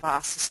of this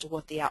device as to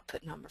what the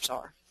output numbers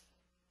are.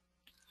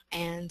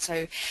 And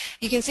so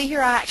you can see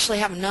here I actually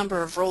have a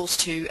number of rules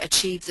to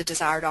achieve the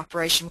desired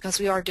operation because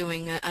we are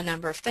doing a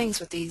number of things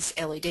with these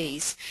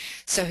LEDs.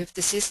 So if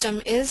the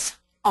system is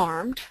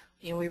armed,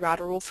 we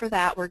write a rule for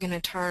that. We're going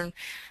to turn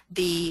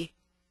the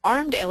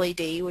armed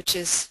LED, which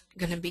is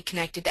going to be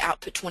connected to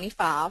output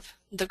 25,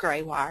 the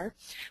gray wire.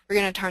 We're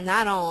going to turn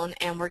that on,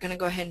 and we're going to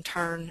go ahead and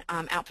turn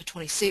output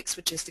 26,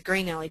 which is the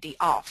green LED,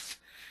 off.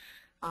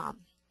 And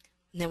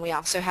then we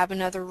also have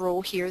another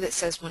rule here that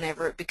says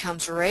whenever it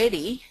becomes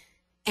ready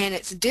and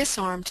it's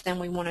disarmed, then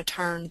we want to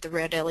turn the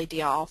red LED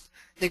off,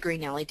 the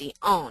green LED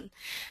on.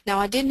 Now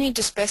I did need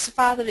to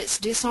specify that it's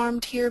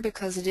disarmed here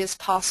because it is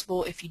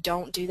possible if you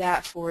don't do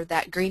that for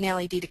that green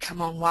LED to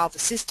come on while the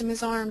system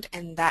is armed,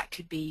 and that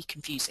could be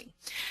confusing.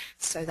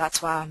 So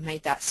that's why I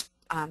made that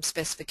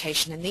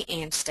specification in the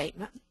AND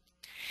statement.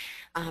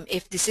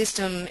 If the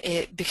system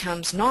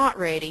becomes not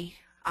ready,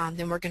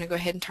 then we're going to go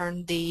ahead and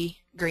turn the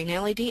green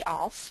LED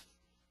off.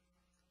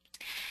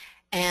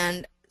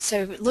 And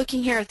so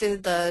looking here at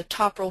the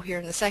top row here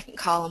in the second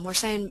column, we're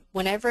saying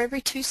whenever every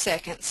 2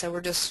 seconds, so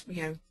we're just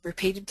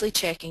repeatedly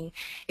checking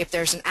if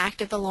there's an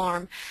active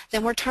alarm,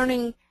 then we're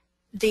turning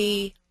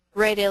the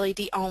red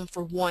LED on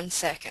for 1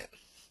 second.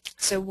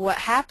 So what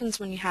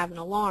happens when you have an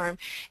alarm,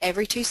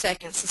 every 2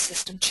 seconds the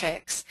system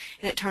checks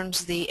and it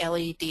turns the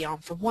LED on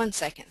for 1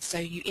 second. So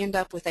you end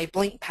up with a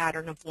blink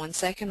pattern of 1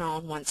 second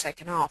on, 1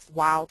 second off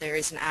while there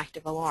is an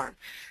active alarm.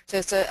 So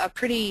it's a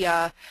pretty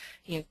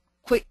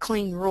quick,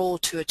 clean rule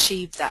to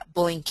achieve that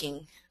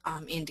blinking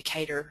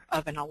indicator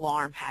of an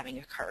alarm having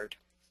occurred.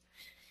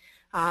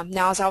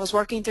 Now as I was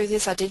working through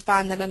this, I did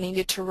find that I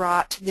needed to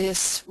write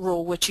this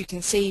rule, which you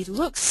can see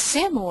looks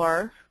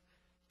similar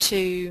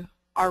to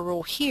our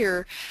rule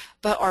here,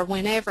 but our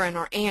whenever and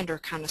our and are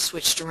kind of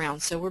switched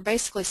around. So we're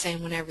basically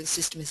saying whenever the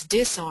system is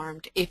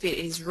disarmed, if it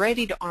is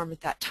ready to arm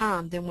at that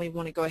time, then we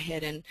want to go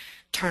ahead and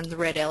turn the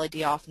red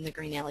LED off and the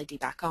green LED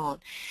back on.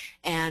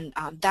 And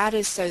that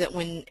is so that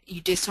when you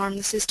disarm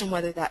the system,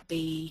 whether that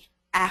be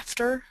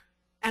after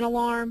an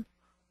alarm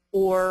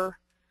or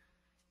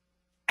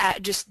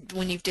just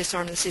when you've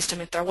disarmed the system,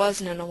 if there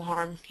wasn't an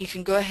alarm, you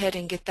can go ahead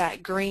and get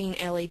that green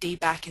LED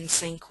back in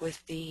sync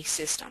with the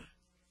system.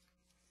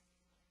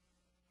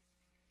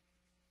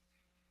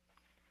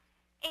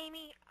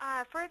 Amy,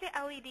 for the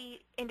LED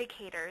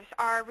indicators,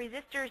 are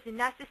resistors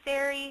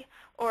necessary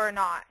or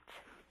not?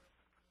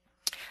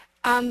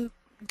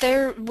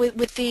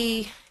 With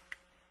the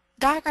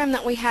diagram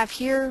that we have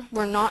here,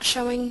 we're not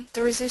showing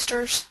the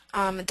resistors.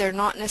 They're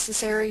not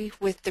necessary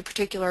with the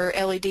particular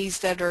LEDs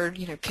that are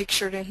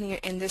pictured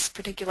in this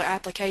particular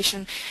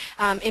application.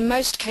 In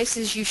most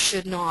cases, you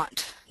should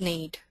not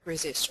need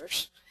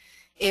resistors.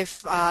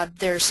 If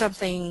there's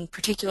something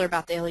particular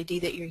about the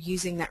LED that you're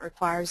using that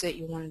requires it,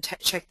 you want to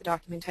check the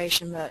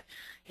documentation. But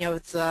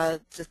with the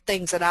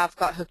things that I've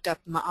got hooked up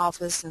in my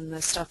office and the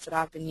stuff that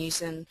I've been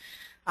using,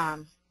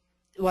 it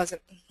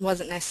wasn't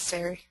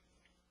necessary.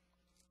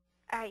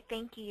 All right,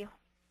 thank you.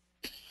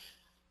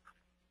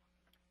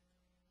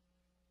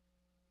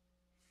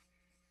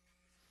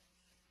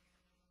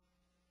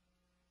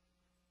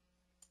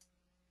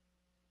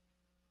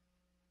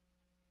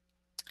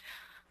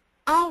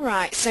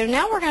 Alright, so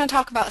now we're going to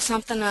talk about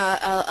something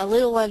a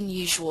little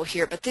unusual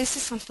here, but this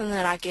is something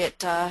that I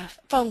get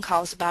phone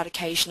calls about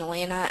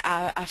occasionally, and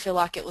I feel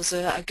like it was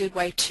a good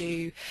way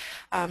to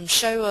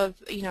show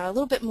a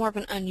little bit more of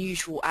an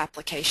unusual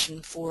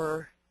application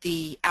for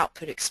the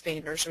output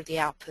expanders or the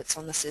outputs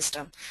on the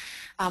system.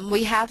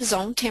 We have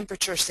zone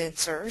temperature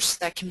sensors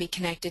that can be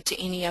connected to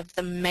any of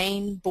the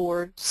main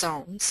board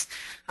zones,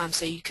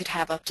 so you could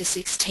have up to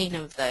 16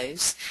 of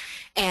those,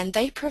 and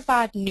they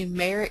provide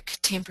numeric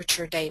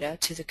temperature data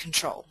to the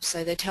control.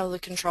 So they tell the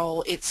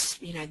control it's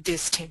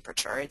this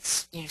temperature,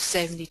 it's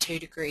 72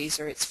 degrees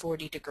or it's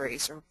 40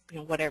 degrees or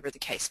whatever the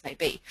case may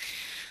be.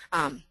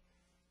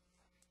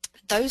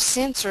 those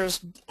sensors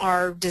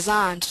are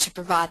designed to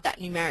provide that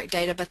numeric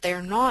data, but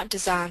they're not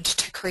designed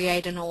to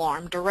create an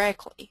alarm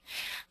directly.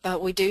 But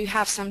we do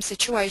have some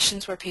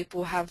situations where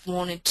people have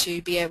wanted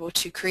to be able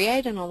to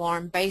create an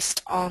alarm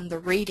based on the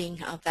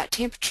reading of that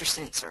temperature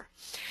sensor.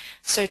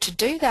 So to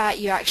do that,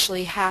 you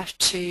actually have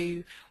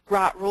to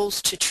write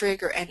rules to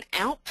trigger an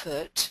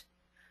output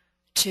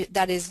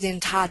that is then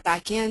tied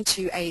back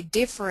into a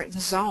different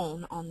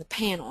zone on the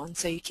panel. And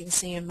so you can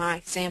see in my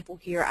example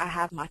here, I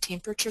have my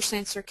temperature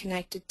sensor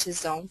connected to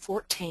zone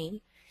 14,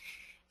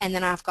 and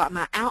then I've got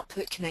my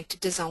output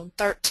connected to zone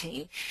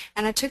 13.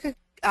 And I took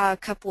a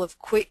couple of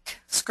quick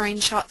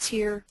screenshots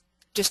here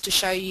just to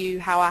show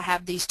you how I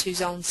have these two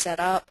zones set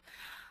up.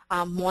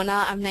 One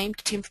I've named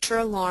temperature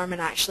alarm,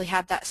 and I actually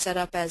have that set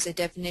up as a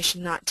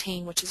definition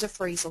 19, which is a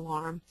freeze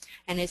alarm,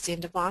 and it's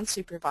end of line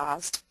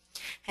supervised.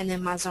 And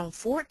then my zone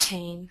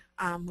 14,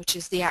 which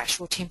is the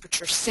actual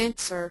temperature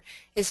sensor,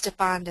 is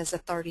defined as a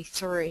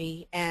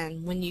 33.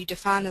 And when you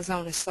define a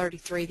zone as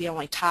 33, the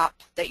only type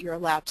that you're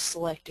allowed to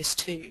select is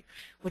 2,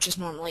 which is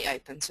normally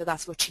open. So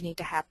that's what you need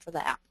to have for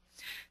that.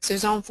 So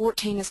zone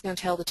 14 is going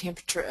to tell the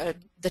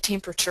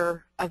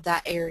temperature of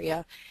that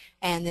area.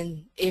 And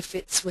then if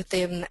it's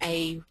within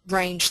a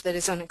range that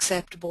is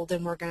unacceptable,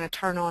 then we're going to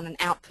turn on an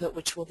output,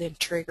 which will then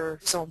trigger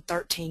zone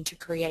 13 to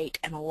create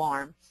an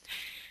alarm.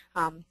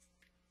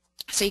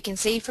 So you can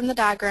see from the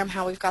diagram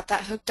how we've got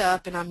that hooked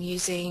up, and I'm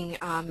using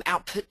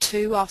output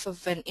 2 off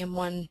of an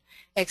M1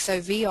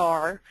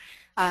 XOVR.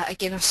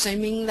 Again,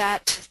 assuming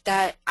that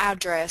that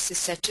address is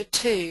set to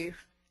 2,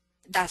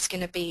 that's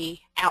going to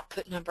be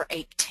output number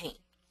 18.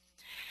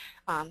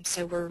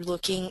 So we're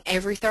looking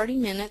every 30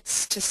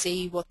 minutes to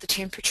see what the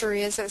temperature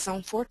is at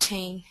zone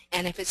 14,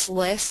 and if it's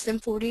less than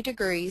 40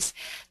 degrees,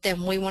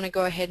 then we want to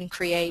go ahead and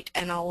create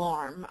an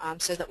alarm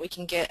so that we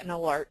can get an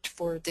alert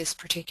for this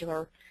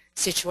particular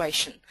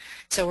situation.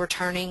 So we're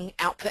turning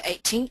output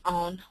 18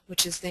 on,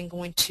 which is then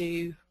going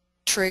to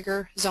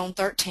trigger zone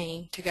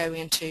 13 to go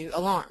into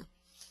alarm.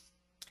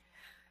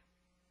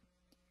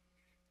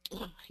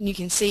 And you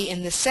can see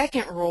in the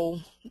second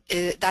rule,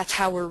 that's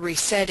how we're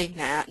resetting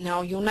that.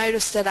 Now you'll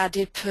notice that I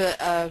did put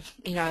a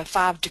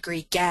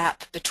 5-degree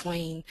gap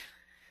between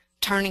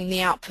turning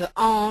the output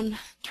on,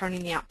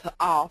 turning the output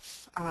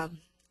off.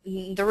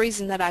 The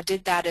reason that I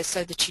did that is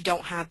so that you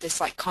don't have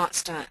this like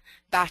constant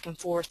back and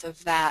forth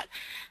of that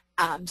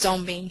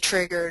zone being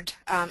triggered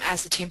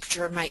as the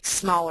temperature makes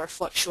smaller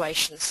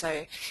fluctuations.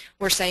 So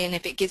we're saying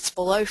if it gets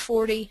below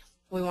 40,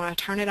 we want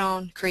to turn it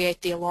on,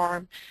 create the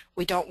alarm.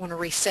 We don't want to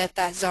reset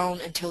that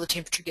zone until the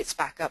temperature gets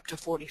back up to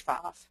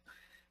 45.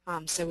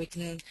 So we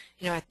can,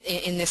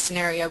 in this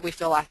scenario, we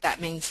feel like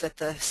that means that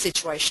the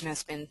situation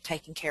has been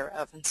taken care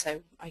of. And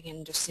so,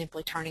 again, just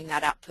simply turning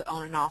that output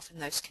on and off in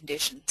those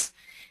conditions.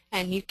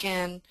 And you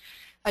can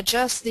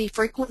adjust the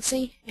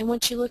frequency in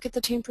which you look at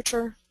the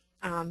temperature.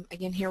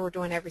 Again, here we're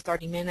doing every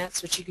 30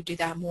 minutes, but you could do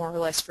that more or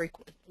less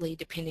frequently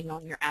depending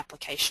on your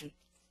application.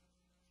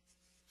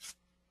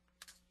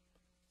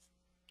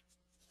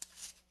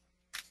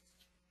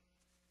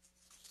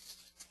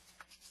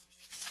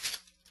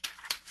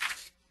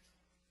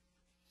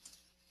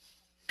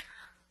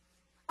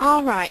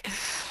 All right.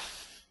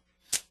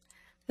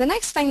 The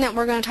next thing that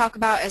we're going to talk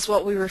about is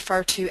what we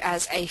refer to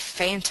as a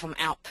phantom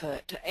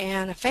output.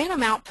 And a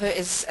phantom output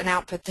is an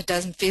output that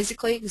doesn't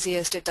physically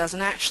exist. It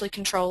doesn't actually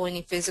control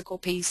any physical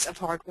piece of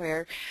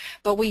hardware,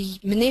 but we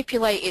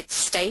manipulate its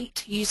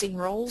state using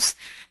rules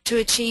to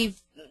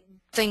achieve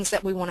things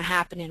that we want to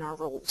happen in our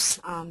rules.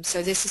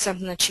 So this is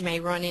something that you may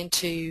run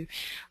into,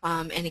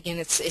 and again,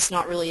 it's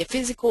not really a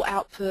physical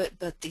output,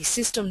 but the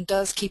system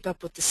does keep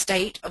up with the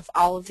state of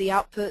all of the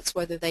outputs,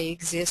 whether they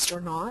exist or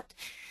not.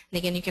 And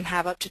again, you can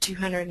have up to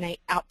 208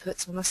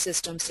 outputs on the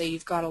system, so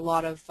you've got a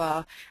lot of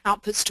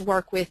outputs to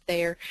work with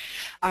there.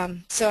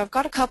 So I've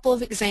got a couple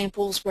of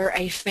examples where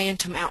a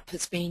phantom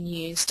output's being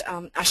used.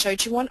 I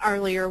showed you one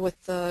earlier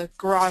with the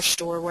garage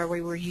door where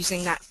we were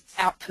using that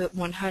output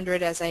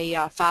 100 as a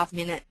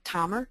 5-minute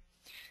timer.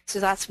 So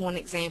that's one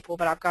example,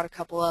 but I've got a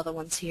couple other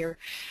ones here.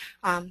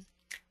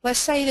 Let's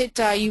say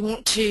that you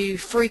want to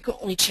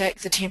frequently check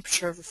the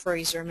temperature of a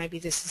freezer. Maybe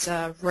this is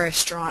a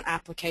restaurant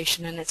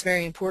application, and it's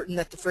very important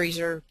that the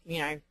freezer,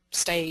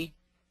 stay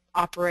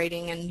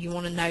operating, and you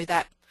want to know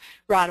that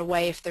right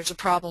away if there's a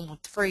problem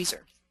with the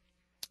freezer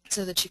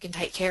so that you can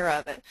take care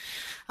of it.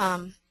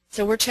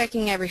 So we're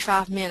checking every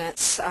 5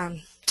 minutes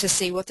to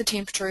see what the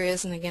temperature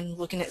is, and again,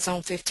 looking at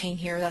zone 15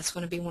 here, that's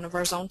going to be one of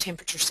our zone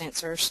temperature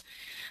sensors.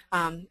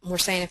 We're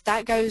saying if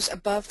that goes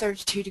above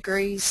 32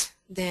 degrees,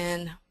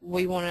 then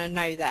we want to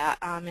know that,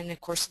 and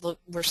of course look,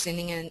 we're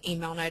sending an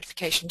email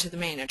notification to the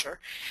manager.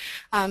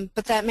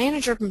 But that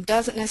manager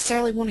doesn't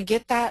necessarily want to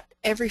get that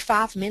every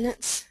 5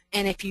 minutes,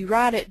 and if you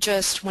write it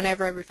just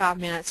whenever every 5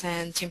 minutes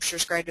and temperature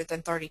is greater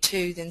than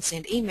 32, then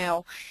send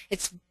email,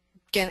 it's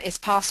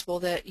possible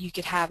that you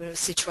could have a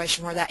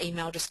situation where that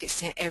email just gets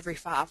sent every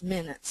 5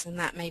 minutes, and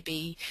that may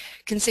be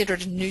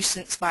considered a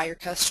nuisance by your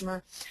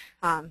customer.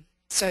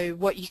 So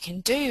what you can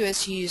do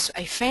is use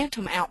a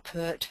phantom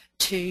output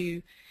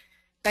to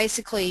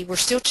basically we're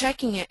still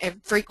checking it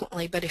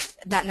frequently, but if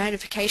that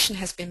notification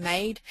has been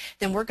made,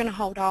 then we're going to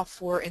hold off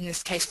for, in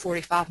this case,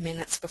 45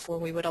 minutes before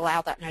we would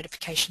allow that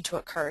notification to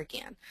occur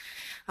again.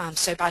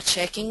 So by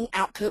checking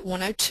output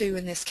 102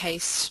 in this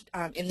case,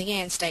 in the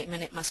AND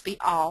statement, it must be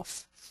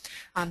off.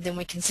 Then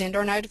we can send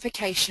our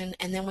notification,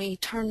 and then we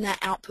turn that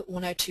output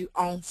 102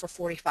 on for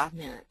 45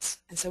 minutes.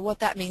 And so what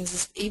that means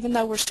is, even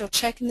though we're still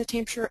checking the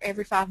temperature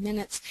every 5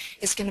 minutes,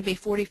 it's going to be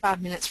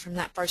 45 minutes from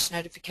that first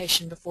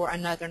notification before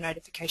another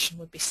notification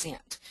would be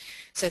sent.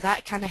 So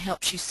that kind of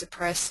helps you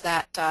suppress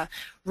that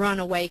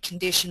runaway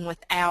condition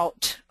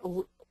without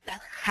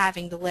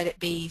having to let it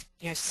be,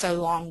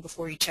 so long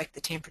before you check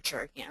the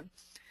temperature again.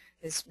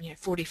 Is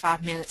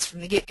 45 minutes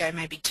from the get-go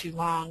may be too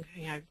long.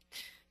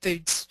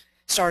 Food's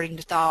starting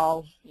to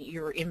thaw,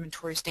 your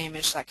inventory's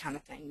damaged, that kind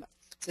of thing.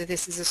 So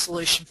this is a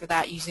solution for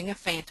that using a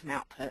phantom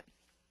output.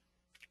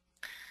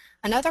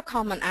 Another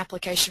common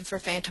application for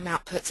phantom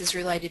outputs is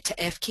related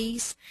to F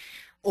keys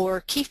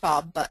or key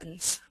fob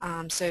buttons.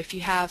 So if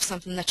you have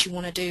something that you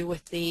want to do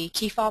with the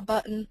key fob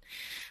button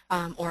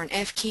or an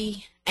F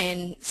key,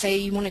 and say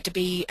you want it to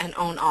be an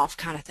on-off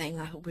kind of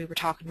thing, we were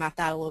talking about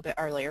that a little bit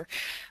earlier.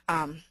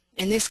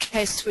 In this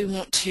case, we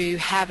want to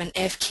have an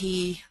F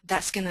key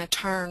that's going to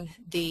turn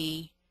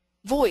the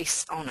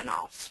voice on and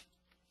off.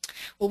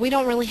 Well, we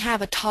don't really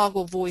have a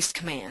toggle voice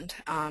command.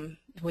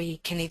 We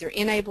can either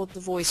enable the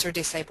voice or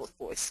disable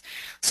the voice.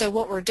 So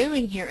what we're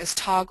doing here is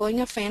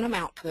toggling a phantom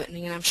output, and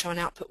again I'm showing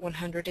output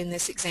 100 in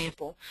this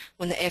example.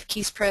 When the F key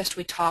is pressed,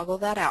 we toggle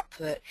that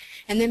output,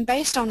 and then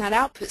based on that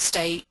output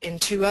state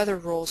and two other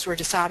rules, we're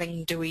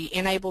deciding, do we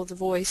enable the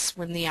voice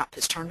when the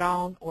output's turned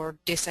on or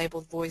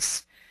disable the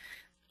voice?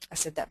 I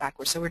said that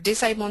backwards. So we're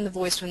disabling the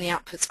voice when the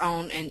output's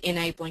on and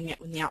enabling it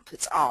when the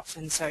output's off.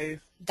 And so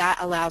that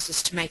allows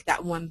us to make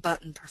that one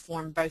button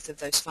perform both of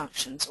those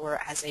functions,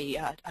 or as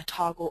a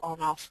toggle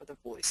on-off for the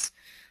voice.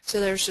 So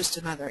there's just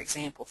another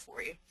example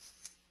for you.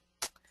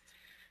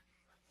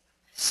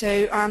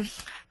 So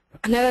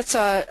I know that's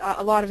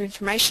a lot of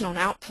information on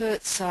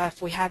outputs.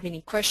 If we have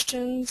any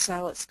questions,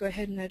 let's go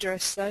ahead and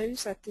address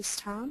those at this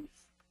time.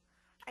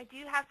 I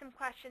do have some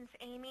questions,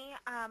 Amy.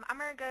 I'm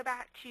going to go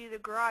back to the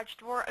garage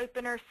door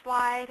opener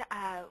slide.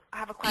 I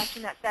have a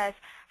question that says,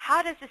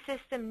 how does the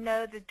system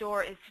know the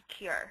door is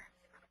secure?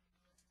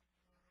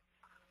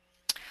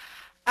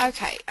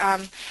 Okay,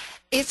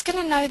 it's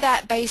going to know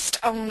that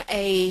based on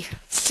a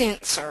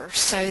sensor.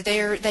 So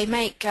they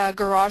make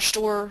garage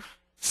door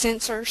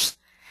sensors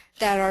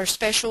that are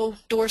special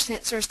door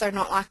sensors. They're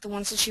not like the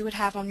ones that you would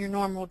have on your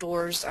normal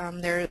doors.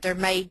 They're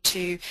made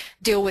to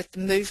deal with the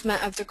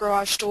movement of the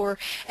garage door,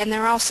 and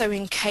they're also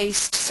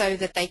encased so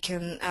that they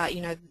can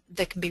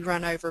they can be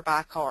run over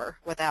by a car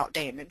without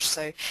damage.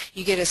 So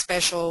you get a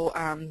special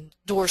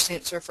door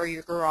sensor for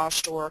your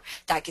garage door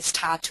that gets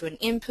tied to an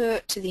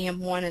input to the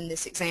M1. In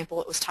this example,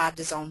 it was tied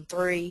to zone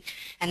 3,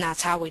 and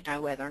that's how we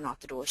know whether or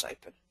not the door's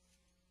open.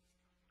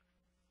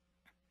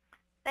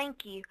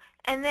 Thank you.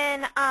 And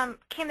then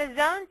can the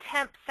zone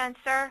temp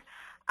sensor,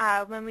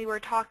 when we were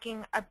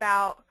talking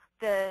about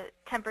the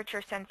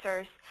temperature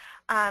sensors,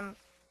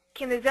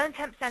 can the zone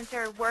temp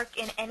sensor work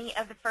in any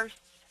of the first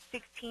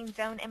 16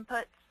 zone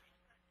inputs?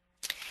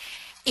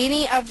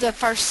 Any of the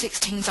first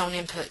 16 zone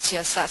inputs,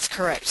 yes, that's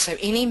correct. So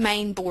any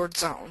main board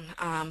zone,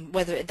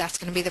 whether that's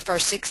going to be the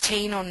first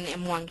 16 on an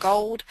M1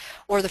 Gold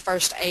or the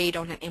first 8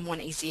 on an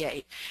M1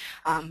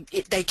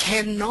 EZ8. They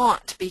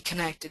cannot be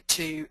connected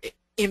to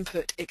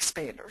input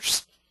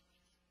expanders.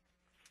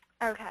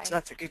 Okay. So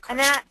that's a good question.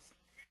 And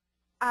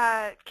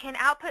that, can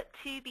output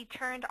 2 be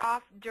turned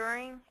off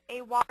during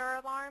a water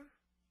alarm?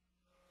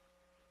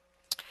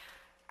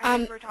 I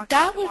think we're talking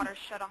about the water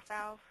shut-off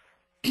valve.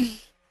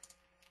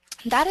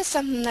 That is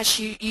something that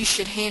you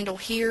should handle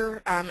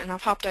here, and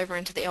I've hopped over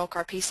into the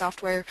LCRP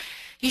software.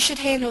 You should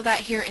handle that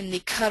here in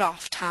the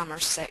cutoff timer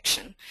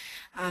section.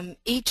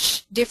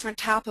 Each different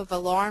type of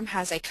alarm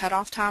has a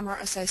cutoff timer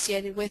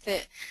associated with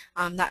it.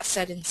 That's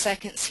set in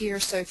seconds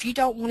here. So if you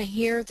don't want to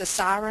hear the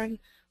siren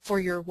for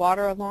your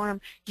water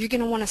alarm, you're going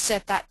to want to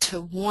set that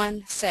to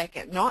 1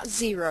 second, not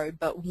 0,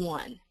 but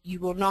 1. You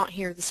will not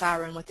hear the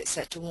siren with it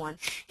set to 1.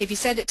 If you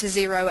set it to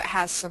 0, it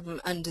has some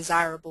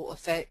undesirable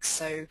effects,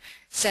 so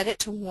set it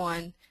to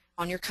 1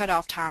 on your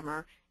cutoff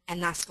timer,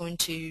 and that's going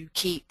to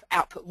keep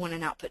output 1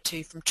 and output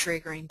 2 from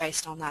triggering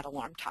based on that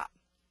alarm type.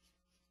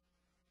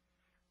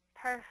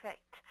 Perfect.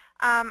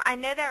 I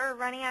know that we're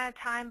running out of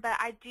time, but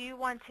I do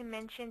want to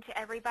mention to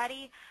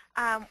everybody,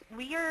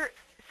 we are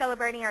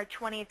celebrating our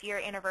 20th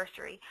year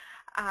anniversary.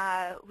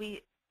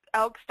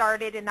 Elk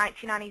started in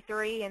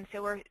 1993, and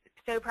so we're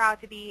so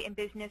proud to be in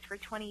business for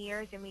 20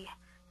 years, and we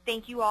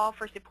thank you all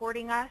for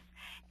supporting us.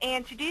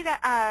 And to do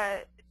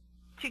that,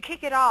 to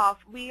kick it off,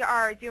 we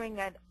are doing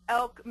an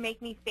Elk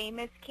Make Me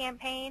Famous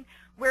campaign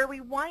where we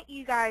want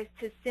you guys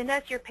to send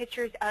us your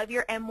pictures of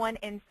your M1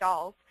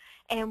 installs,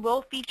 and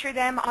we'll feature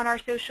them on our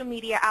social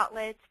media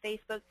outlets,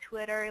 Facebook,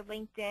 Twitter,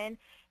 LinkedIn.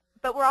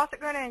 But we're also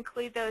going to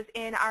include those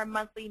in our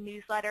monthly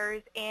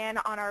newsletters and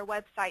on our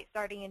website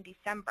starting in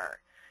December.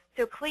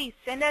 So please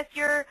send us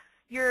your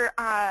your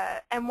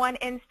M1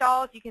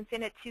 installs, you can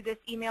send it to this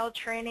email,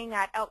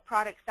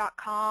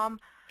 training@elkproducts.com,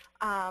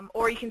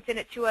 or you can send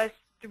it to us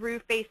through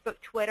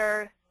Facebook,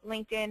 Twitter,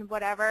 LinkedIn,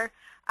 whatever.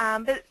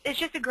 But it's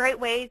just a great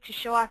way to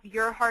show off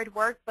your hard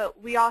work, but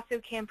we also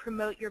can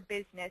promote your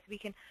business. We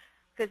can,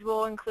 because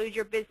we'll include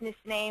your business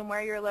name,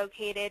 where you're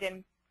located,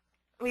 and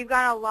we've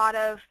got a lot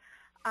of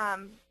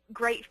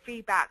great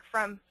feedback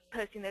from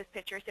posting those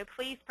pictures. So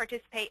please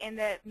participate in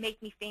the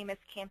Make Me Famous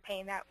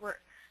campaign that we're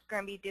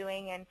going to be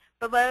doing. And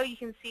below you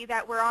can see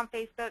that we're on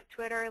Facebook,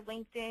 Twitter,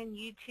 LinkedIn,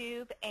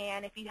 YouTube.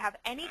 And if you have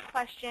any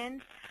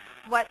questions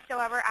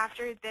whatsoever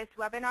after this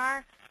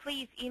webinar,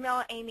 please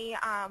email Amy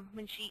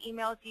when she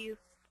emails you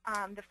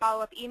the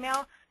follow-up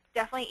email.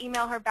 Definitely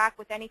email her back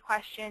with any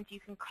questions. You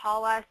can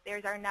call us.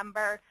 There's our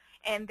number.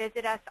 And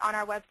visit us on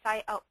our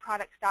website,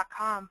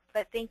 elkproducts.com.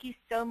 But thank you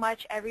so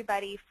much,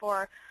 everybody,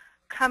 for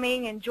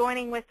coming and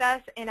joining with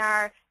us in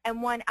our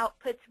M1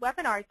 Outputs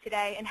webinar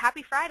today. And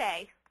happy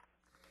Friday.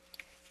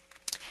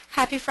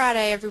 Happy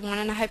Friday, everyone,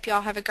 and I hope you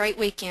all have a great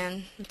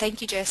weekend.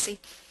 Thank you, Jessie.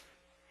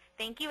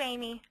 Thank you,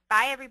 Amy.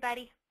 Bye,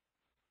 everybody.